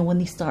 you know, when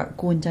they start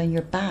going down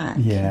your back,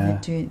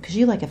 because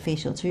you like a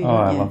facial too,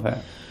 don't you? I love it.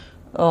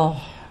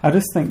 Oh, I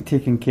just think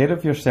taking care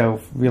of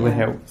yourself really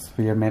helps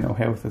for your mental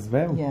health as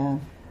well. Yeah.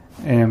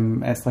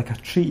 It's like a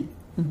treat,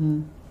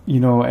 you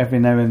know, every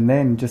now and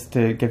then, just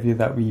to give you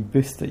that wee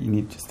boost that you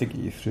need just to get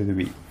you through the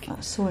week.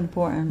 That's so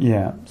important.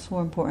 Yeah. So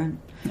important.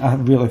 I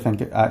really think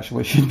it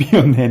actually should be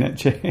on the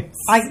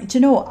NHS. Do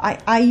you know,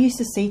 I used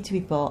to say to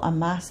people, a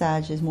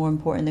massage is more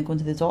important than going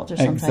to the doctor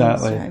sometimes.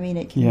 Exactly. You know what I mean?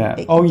 It can, it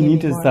can all you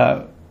need give is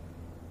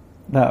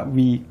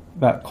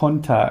that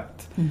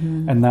contact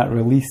and that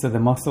release of the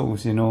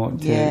muscles, you know,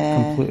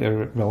 to completely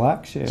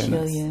relax you.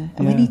 Chill you.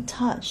 And we need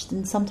touched,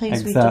 and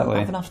sometimes we don't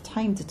have enough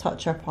time to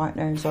touch our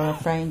partners or our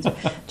friends. Do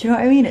you know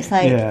what I mean? It's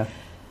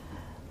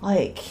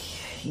like,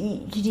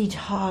 you need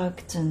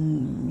hugged,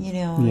 and, you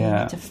know, you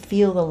need to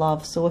feel the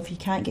love. So if you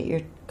can't get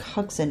your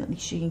hugs in, at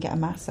least you can get a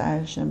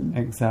massage. And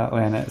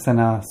exactly, and it's in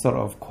a sort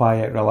of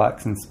quiet,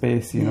 relaxing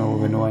space, you know,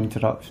 with no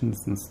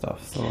interruptions and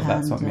stuff. So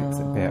that's what makes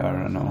it better,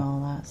 I know. And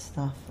all that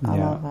stuff. I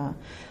love that.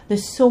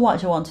 There's so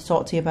much I want to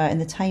talk to you about,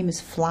 and the time is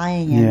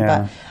flying in.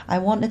 But I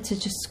wanted to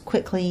just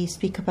quickly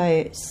speak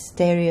about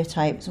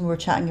stereotypes, and we were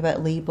chatting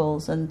about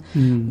labels, and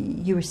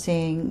you were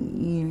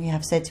saying, you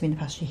have said to me in the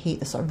past, you hate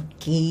the sort of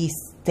gay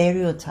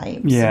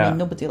stereotypes. I mean,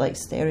 nobody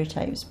likes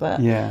stereotypes,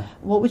 but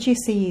what would you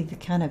say the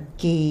kind of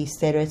gay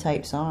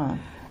stereotypes are?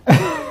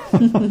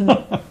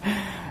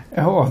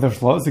 Oh,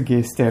 there's lots of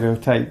gay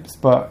stereotypes,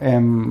 but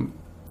I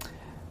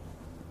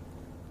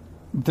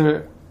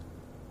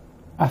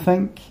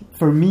think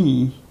for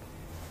me,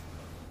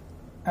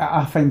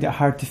 I find it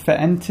hard to fit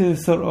into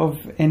sort of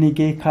any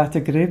gay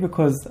category,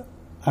 because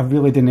I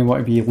really didn't want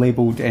to be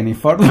labelled any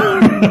further.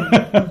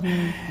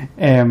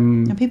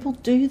 And people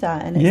do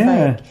that, and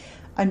it's like,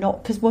 I know,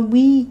 because when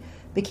we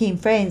became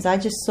friends, I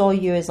just saw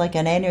you as like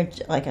an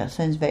energy, like, it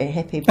sounds very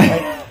hippie, but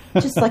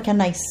like just like a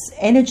nice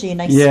energy, a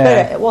nice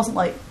spirit. It wasn't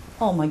like,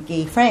 oh, my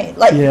gay friend,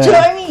 like, do you know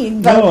what I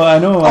mean? But no, I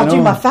know. I'll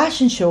do my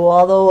fashion show,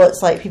 although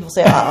it's like people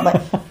say, I'm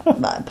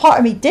like,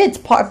 part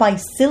of my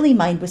silly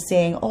mind was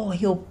saying, oh,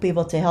 he'll be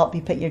able to help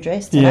you pick your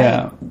dress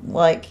tonight,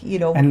 like, you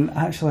know. And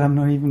actually, I'm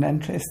not even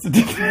interested.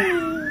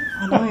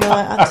 I know, you're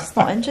like, I'm just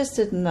not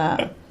interested in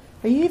that.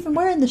 Are you even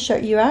wearing the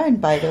shirt you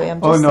ironed, by the way?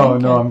 I'm just thinking.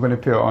 No, I'm going to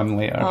put it on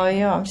later. Oh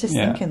yeah, I'm just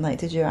thinking, like,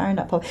 did you iron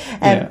that?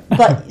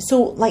 But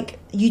so, like,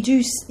 you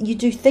do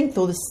think,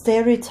 though, the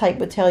stereotype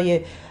would tell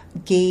you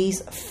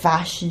gays,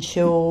 fashion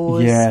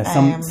shows. Yeah,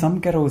 some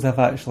girls that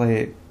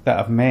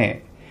I've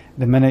met,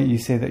 the minute you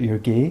say that you're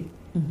gay,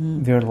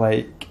 they're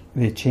like,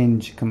 they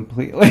change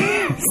completely.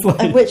 It's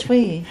like, in which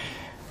way?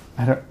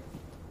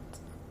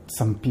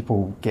 Some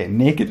people get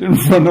naked in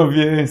front of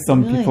you.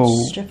 Some people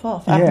strip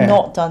off. I've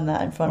not done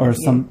that in front of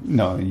you.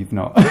 No, you've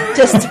not.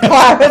 Just to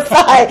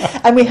clarify,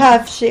 and we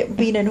have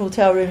been in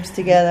hotel rooms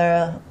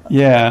together.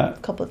 A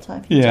couple of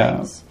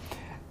times.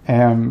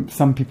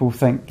 Some people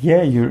think,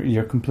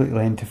 you're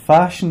completely into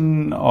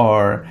fashion,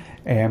 or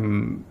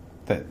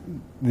that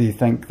they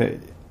think that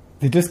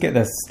they just get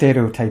this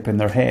stereotype in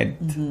their head.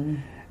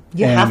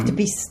 You have to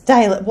be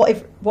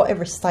stylish,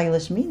 whatever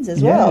stylish means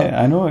as well.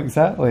 Yeah, I know,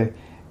 exactly.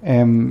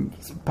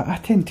 But I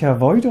tend to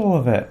avoid all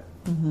of it.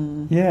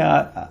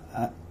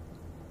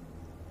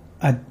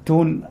 I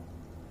don't.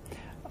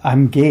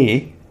 I'm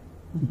gay,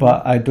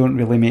 but I don't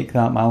really make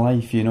that my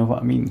life. You know what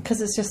I mean? Because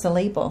it's just a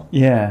label.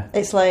 Yeah,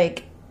 it's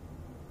like,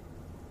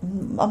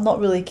 I'm not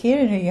really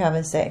caring who you're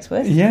having sex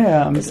with.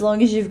 As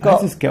long as you've got,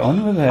 I just get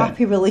on with it.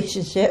 Happy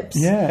relationships.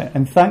 Yeah,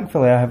 and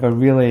thankfully I have a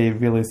really,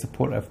 really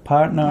supportive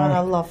partner. And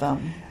I love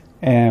him.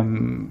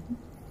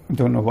 I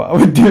don't know what I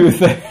would do with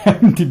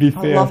him, to be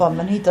fair. I love him,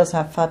 and he does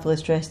have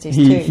fabulous dress taste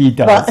too. He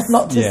does. But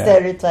not to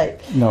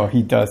stereotype. No,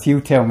 he does.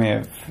 He'll tell me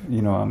if,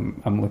 you know,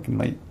 I'm looking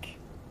like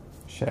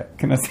shit.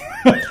 Can I say?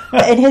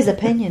 But in his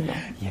opinion, though.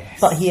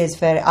 Yes. But he is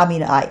very,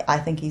 I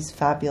think he's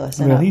fabulous.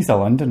 Well, he's a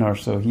Londoner,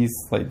 so he's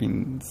like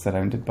been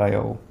surrounded by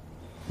all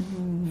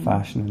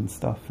fashion and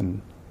stuff.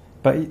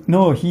 But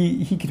no,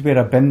 he could wear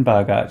a bin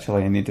bag,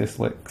 actually, and he just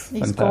looks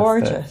fantastic.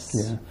 Gorgeous.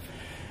 Yeah.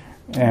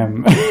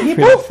 You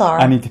both are.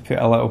 I need to put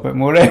a little bit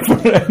more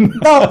effort in.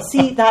 No,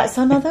 see, that's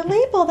another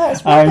label.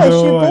 That's rubbish.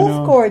 You're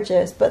both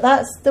gorgeous, but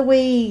that's the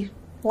way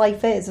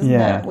life is, isn't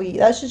it?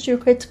 That's just your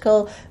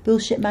critical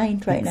bullshit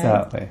mind now.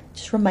 Exactly.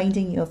 Just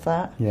reminding you of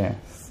that.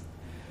 Yes.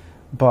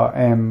 But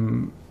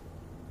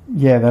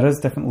there is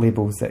different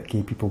labels that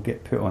gay people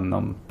get put on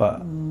them.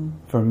 But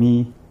for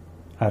me,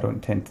 I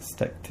don't tend to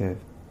stick to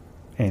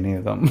any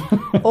of them.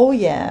 Oh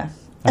yeah.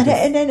 And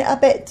then I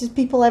bet, do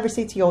people ever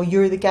say to you, oh,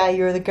 you're the guy,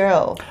 you're the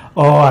girl?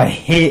 Oh, I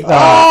hate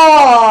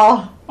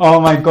that.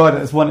 Oh my God,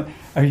 it's one.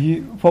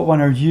 What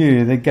one are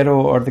you, the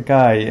girl or the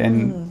guy?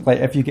 And like,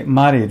 if you get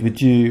married, would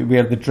you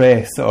wear the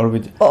dress, or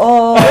would you...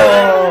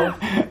 Oh.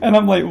 And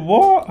I'm like,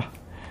 what?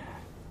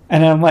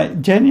 And I'm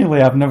like,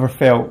 genuinely, I've never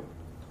felt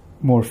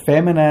more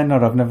feminine,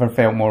 or I've never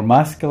felt more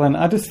masculine.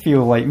 I just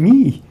feel like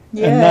me.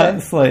 Yeah. And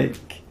that's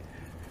like,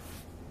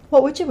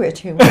 What would you wear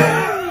to your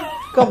wedding?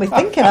 Got me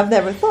thinking. I've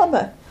never thought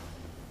about it.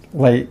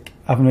 Like,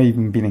 I've not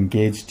even been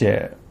engaged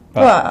yet.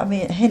 But Well, I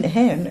mean, hint,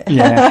 hint.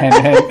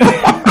 yeah, hint.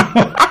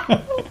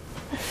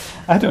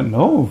 I don't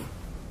know.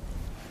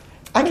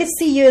 I could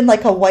see you in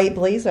like a white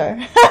blazer.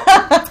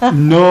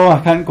 No, I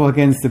can't go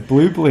against the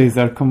blue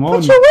blazer. Come on.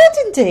 It's your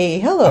wedding day. I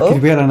Hello.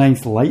 could wear a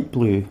nice light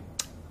blue.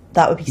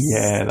 That would be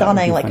Yeah, that would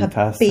stunning, be like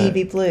fantastic. a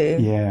baby blue.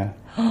 Yeah.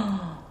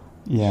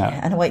 Yeah,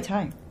 And a white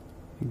tie.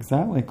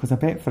 exactly. Because I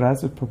bet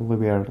Faraz would probably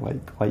wear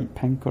like light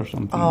pink or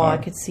something. Oh, or I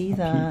could see a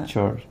that. peach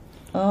or...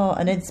 Oh,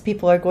 and then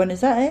people are going,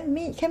 is that it?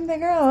 Meet Kim the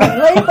girl.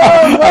 Labels,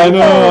 I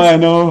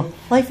labels. know.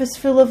 Life is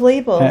full of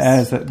labels. It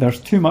is. There's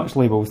too much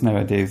labels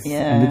nowadays.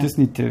 Yeah. And we just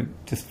need to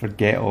just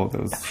forget all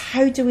those.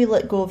 How do we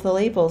let go of the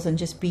labels and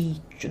just be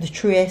the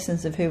true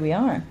essence of who we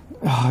are?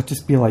 Oh,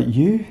 just be like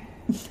you.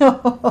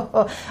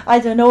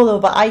 I don't know though,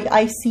 but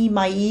I see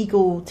my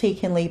ego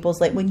taking labels.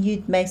 Like when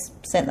you'd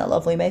sent that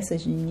lovely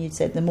message and you'd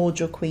said the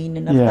Mojo Queen,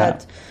 and I've Yeah.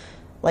 had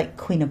like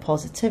Queen of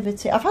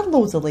Positivity. I've had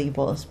loads of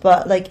labels,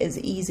 but like it's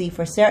easy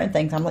for certain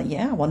things. I'm like,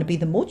 yeah, I want to be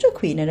the Mojo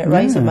Queen, and it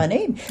rhymes with my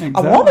name. I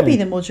want to be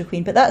the Mojo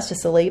Queen, but that's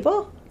just a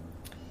label.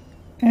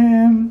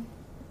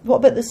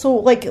 What about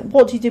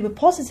what do you do with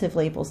positive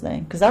labels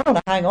then? Because I want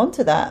to hang on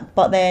to that,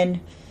 but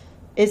then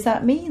is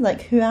that me?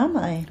 Like, who am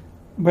I?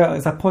 Well,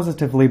 it's a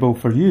positive label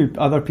for you.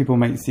 Other people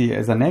might see it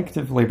as a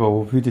negative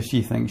label. Who does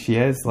she think she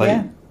is? Like,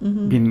 Yeah.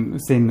 Mm-hmm. being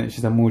saying that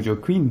she's a Mojo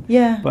Queen.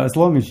 Yeah. But as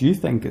long as you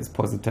think it's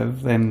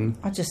positive, then...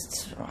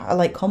 I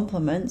like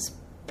compliments,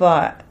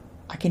 but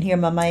I can hear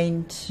my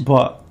mind.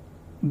 But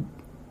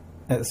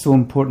it's so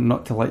important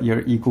not to let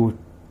your ego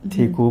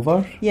take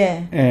over.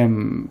 Yeah.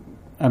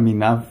 I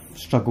mean, I've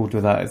struggled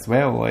with that as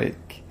well.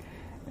 Like,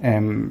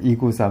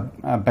 ego's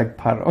a big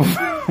part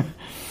of...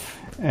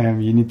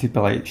 you need to be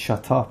like,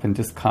 shut up and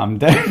just calm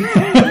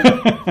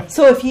down.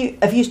 So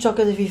have you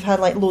struggled if you've had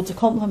like loads of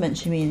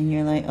compliments, you mean, and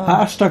you're like, oh,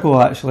 I struggle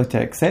actually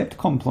to accept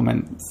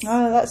compliments.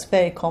 that's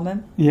very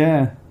common.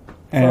 Yeah.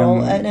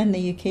 And in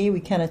the UK, we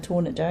kind of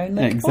tone it down.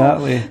 Like,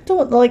 Exactly.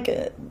 Don't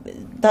like.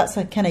 That's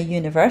a kind of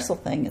universal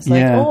thing. It's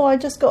like, Yeah. I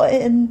just got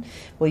it in.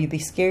 Well, you'd be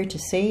scared to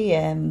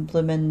say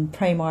blooming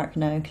Primark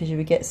now because you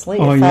would get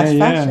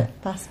slated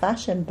fast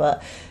fashion.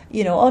 But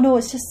oh no,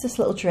 it's just this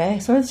little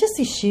dress, or it's just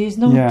these shoes.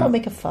 No, Yeah. don't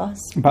make a fuss.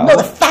 But No,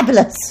 they're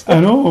fabulous. I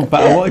know,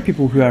 but a lot of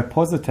people who are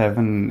positive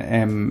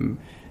and,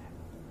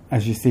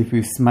 as you say,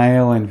 who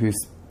smile and who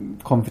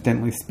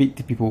confidently speak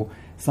to people,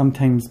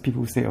 sometimes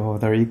people say, oh,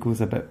 their ego's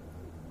a bit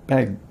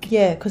big.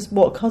 Yeah, because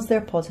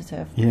they're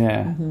positive.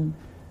 Yeah.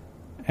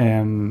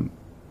 Mm-hmm.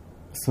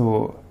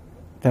 So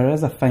there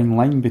is a fine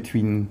line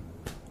between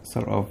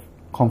sort of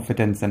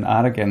confidence and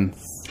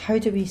arrogance. How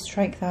do we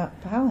strike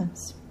that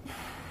balance?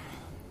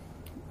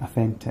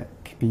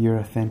 Authentic. Be your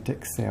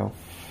authentic self.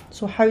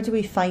 So how do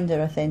we find our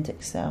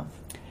authentic self?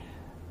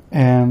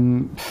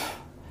 I'm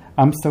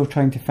still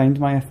trying to find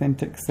my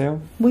authentic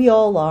self. We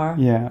all are.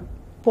 Yeah.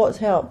 What's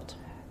helped?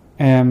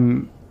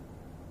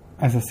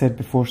 As I said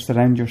before,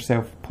 surround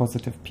yourself with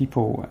positive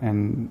people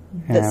and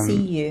That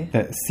see you.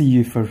 That see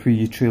you for who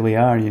you truly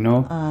are,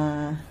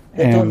 That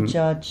don't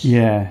judge.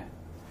 Yeah.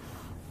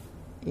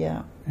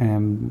 Yeah.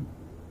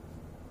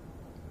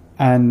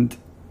 And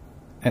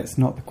it's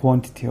not the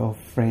quantity of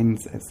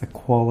friends, it's the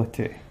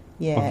quality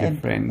of your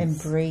friends.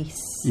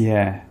 Embrace.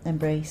 Yeah.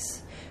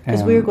 Embrace.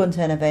 Because we're going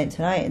to an event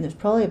tonight and there's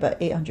probably about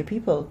 800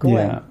 people going.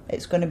 Yeah.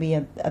 It's going to be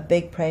a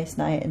big press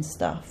night and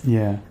stuff.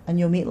 Yeah. And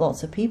you'll meet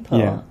lots of people.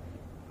 Yeah.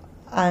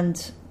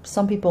 And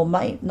some people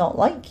might not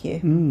like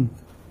you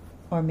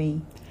or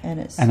me.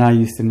 And I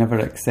used to never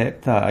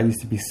accept that. I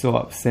used to be so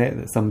upset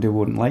that somebody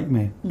wouldn't like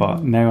me.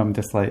 But now I'm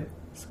just like,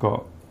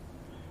 Scott,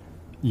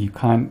 you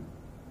can't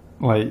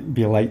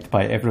be liked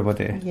by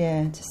everybody.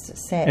 Yeah, just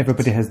accept.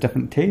 Everybody has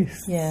different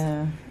tastes.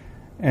 Yeah.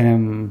 Yeah,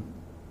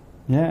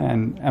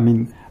 and I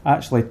mean,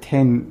 actually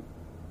 8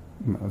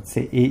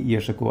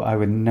 years ago, I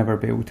would never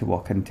be able to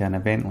walk into an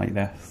event like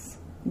this.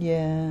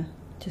 Yeah.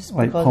 Just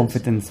like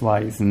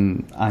confidence-wise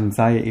and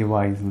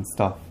anxiety-wise and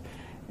stuff.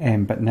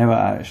 But now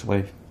it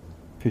actually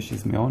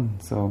pushes me on,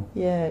 so...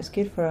 Yeah, it's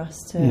good for us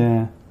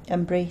to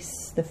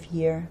embrace the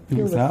fear,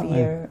 feel the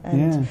fear.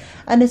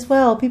 And as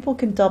well, people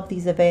can dub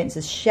these events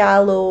as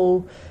shallow.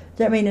 Do you know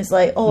what I mean? It's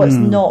like, it's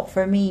not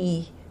for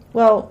me.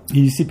 Well...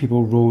 You see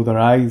people roll their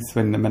eyes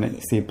when the minute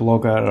you say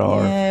blogger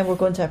or... Yeah, we're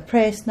going to a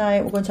press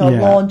night, we're going to a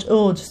launch.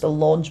 Oh, just a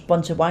launch,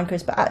 bunch of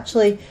wankers. But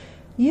actually...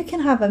 You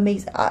can have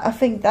amazing... I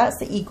think that's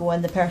the ego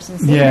in the person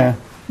saying it.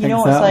 You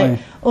know, exactly.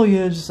 It's like, oh,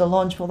 yeah, just a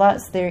launch. Well,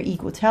 that's their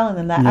ego telling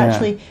them that.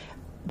 Actually,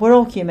 we're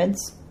all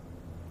humans.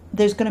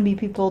 There's going to be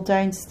people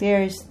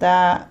downstairs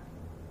that...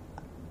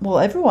 Well,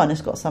 everyone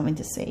has got something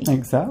to say.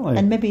 Exactly.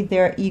 And maybe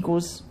their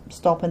ego's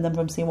stopping them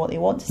from saying what they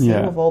want to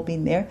say. We've all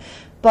been there.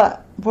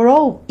 But we're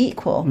all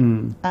equal.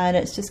 And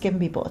it's just giving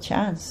people a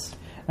chance.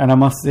 And I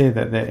must say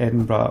that the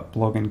Edinburgh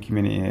blogging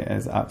community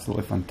is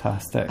absolutely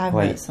fantastic. I've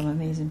met some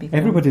amazing people.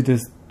 Everybody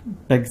just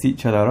bigs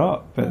each other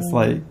up. It's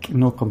like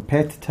no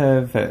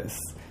competitive.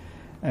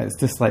 It's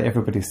just like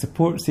everybody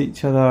supports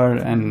each other,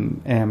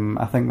 and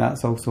I think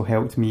that's also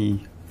helped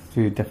me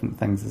through different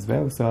things as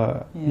well.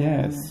 So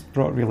yeah, it's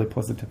brought really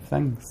positive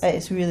things.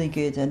 It's really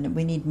good, and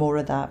we need more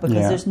of that,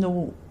 because there's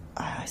no,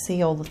 I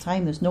say all the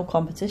time, there's no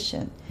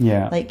competition.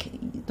 Yeah. Like,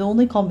 the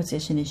only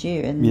competition is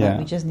you, and like,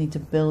 we just need to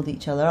build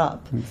each other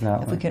up.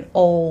 Exactly. If we can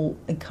all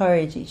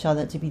encourage each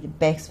other to be the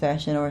best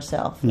version of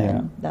ourselves,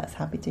 then that's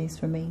happy days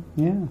for me.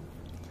 Yeah.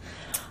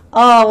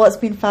 Oh, well, it's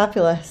been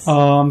fabulous.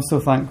 Oh, I'm so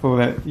thankful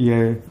that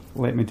you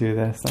let me do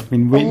this. I've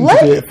been waiting to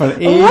do it for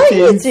ages. Let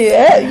you do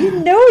it. You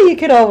know you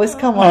could always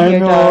come on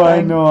here, darling.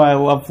 I know. I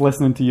love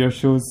listening to your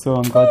shows, so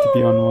I'm glad to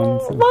be on one.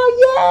 So. Well,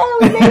 yeah,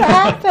 we made it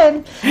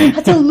happen. I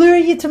had to lure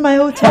you to my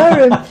hotel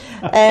room.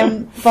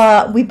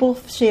 But we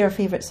both share a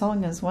favourite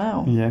song as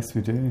well. Yes, we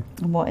do.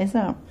 And what is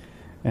that?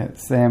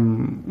 It's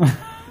The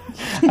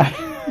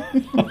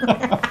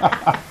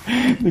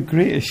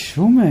Greatest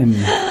Showman.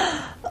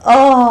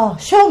 Oh,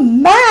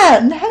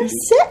 Showman! How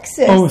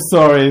sexist! Oh,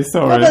 sorry.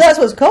 No, but that's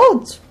what it's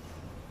called.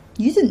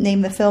 You didn't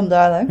name the film,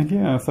 darling.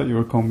 Yeah, I thought you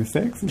were calling me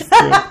sexist.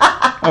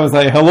 I was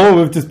like, hello,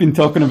 we've just been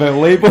talking about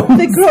labels.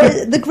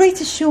 The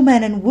Greatest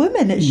Showman and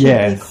Woman, it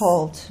should be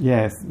called.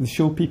 Yes, the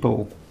show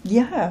people.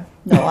 Yeah.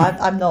 No,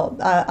 I'm not.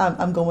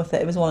 I'm going with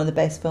it. It was one of the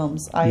best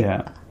films.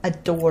 I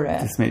adore it.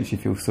 It just makes you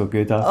feel so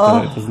good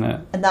after it, doesn't it?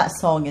 And that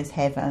song is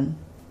heaven.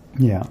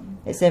 Yeah.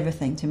 It's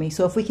everything to me.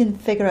 So if we can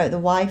figure out the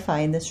Wi-Fi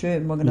in this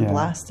room, we're going to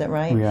blast it,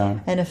 right? We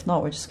are. And if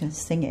not, we're just going to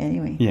sing it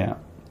anyway. Yeah.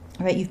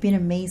 All right, you've been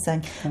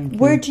amazing. Thank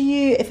Where you. do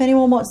you, if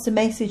anyone wants to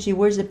message you,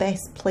 where's the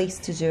best place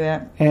to do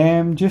it?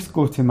 Just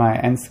go to my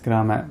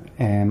Instagram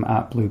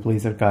at Blue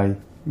Blazer Guy,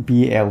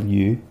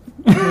 BLU.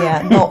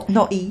 Yeah,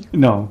 not E.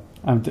 No,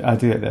 I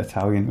do it the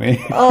Italian way.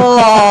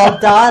 Oh,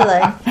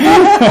 darling.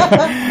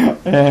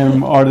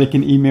 Or they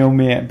can email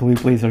me at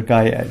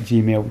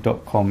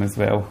blueblazerguy@gmail.com as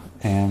well.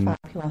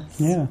 Fabulous.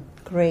 Yeah.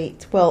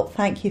 Great. Well,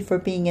 thank you for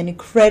being an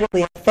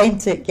incredibly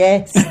authentic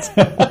guest.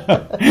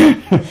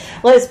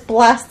 Let's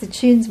blast the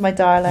tunes, my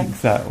darling.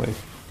 Exactly.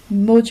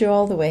 Mojo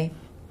all the way.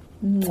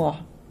 Mwah.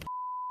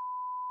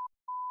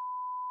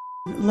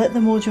 Let the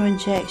Mojo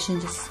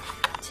injection just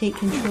take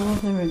control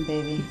of the room,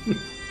 baby.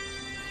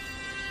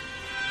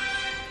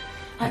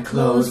 I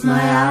close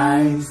my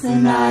eyes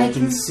and I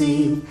can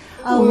see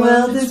a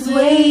world that's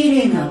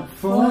waiting up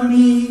for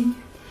me,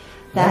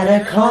 that I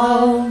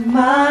call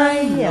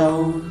my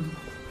own.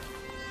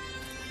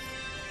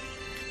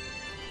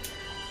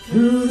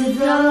 Through the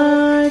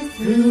dark,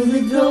 through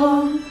the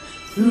door,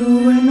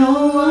 through where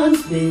no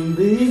one's been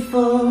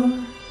before,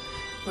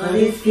 but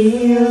it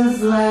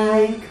feels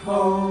like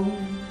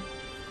home.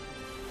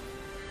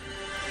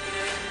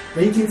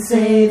 They can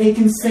say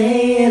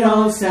it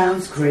all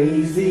sounds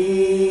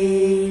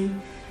crazy.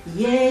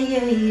 Yeah,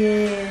 yeah,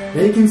 yeah.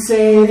 They can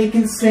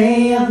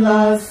say I've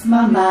lost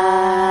my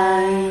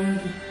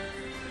mind.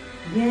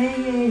 Yeah,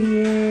 yeah,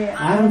 yeah.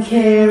 I don't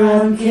care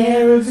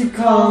if they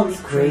call me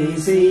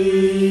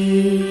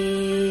crazy.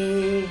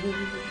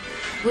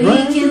 We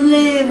can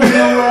live in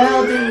a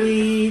world that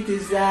we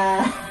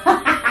desire.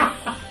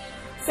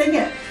 Sing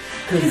it.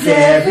 'Cause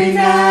every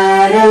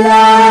night I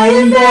lie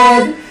in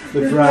bed,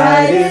 the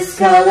brightest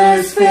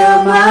colors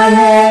fill my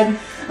head.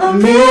 A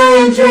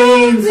million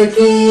dreams are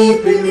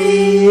keeping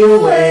me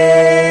awake.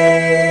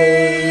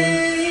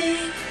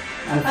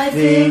 I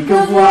think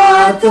of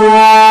what the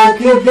world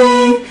could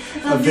be,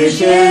 a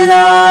vision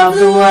of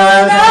the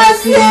world I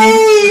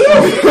see.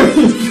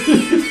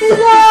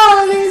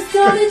 All is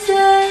gonna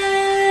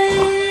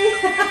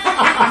take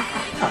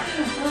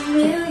a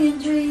million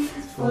dreams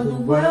for the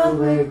world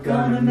we're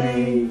gonna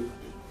make.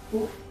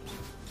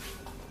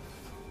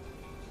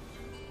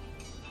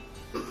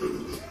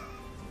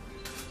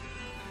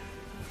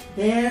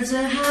 There's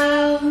a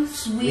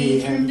house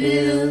we can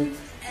build,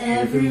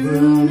 every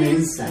room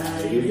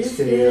inside is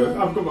filled.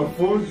 I've got my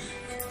phone.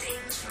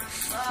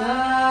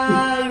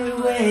 Far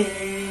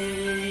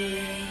away.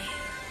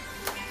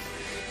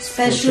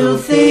 Special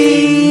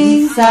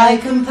things I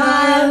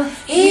compile,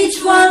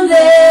 each one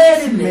there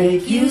to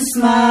make you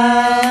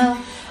smile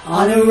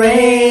on a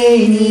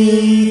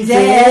rainy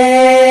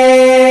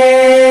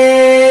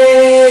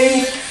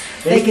day.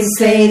 They can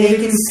say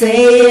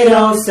it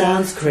all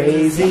sounds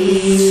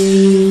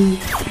crazy.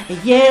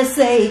 Yes,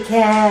 they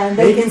can.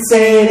 They can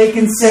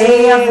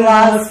say I've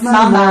lost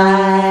my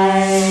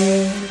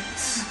mind.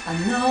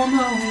 No.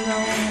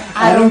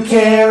 I don't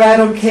care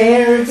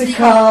if they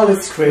call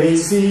us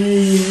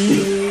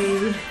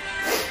crazy.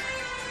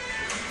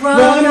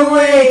 Run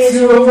away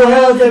to a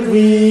world that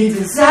we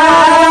design.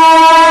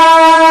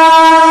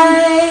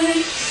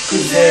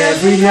 'Cause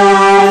every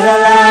night I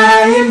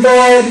lie in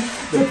bed,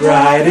 the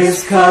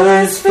brightest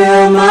colors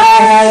fill my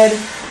head.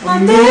 A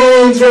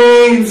million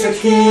dreams are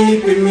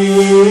keeping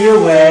me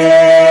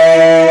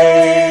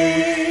awake.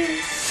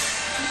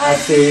 I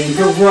think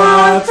of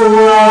what the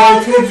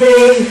world could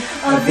be,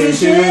 a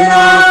vision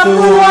of the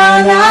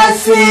one I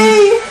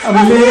see. A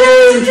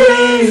million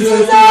dreams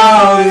is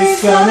all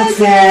it's gonna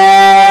take.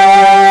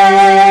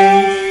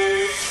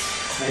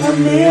 A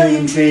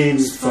million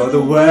dreams for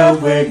the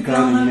world we're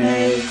gonna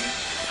make.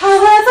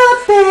 However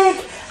big,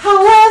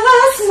 however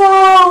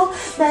small,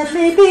 let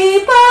me be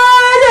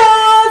part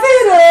of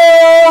it all.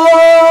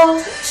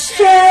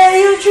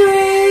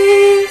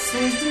 dreams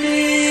with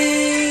me.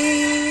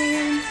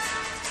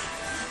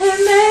 It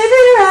may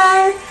be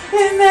right,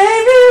 it may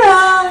be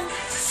wrong.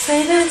 Say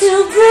that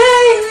you'll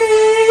bring me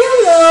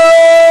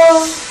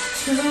along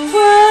to the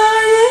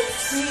world you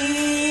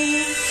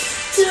see,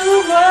 to the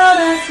world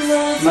I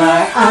close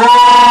my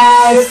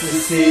eyes to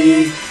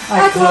see. I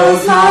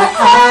close my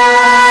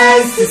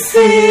eyes to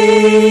see.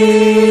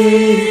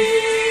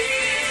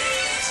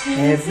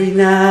 Every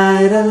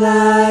night I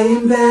lie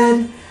in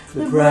bed,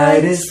 the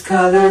brightest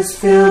colors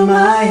fill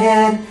my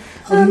head.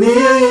 A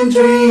million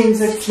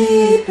dreams are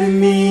keeping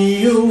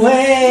me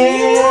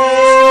awake.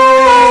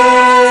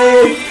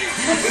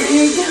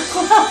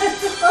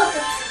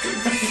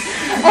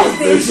 A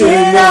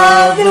vision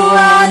of the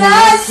one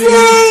I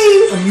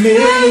see. A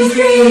million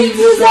dreams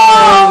is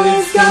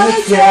always gonna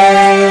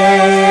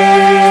change.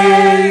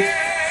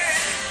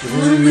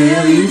 1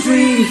 million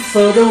dreams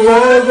for the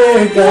world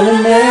we're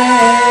gonna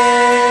make.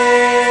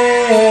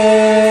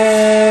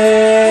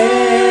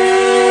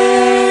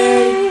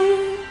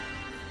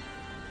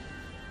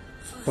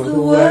 For the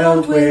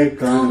world we're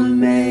gonna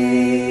make.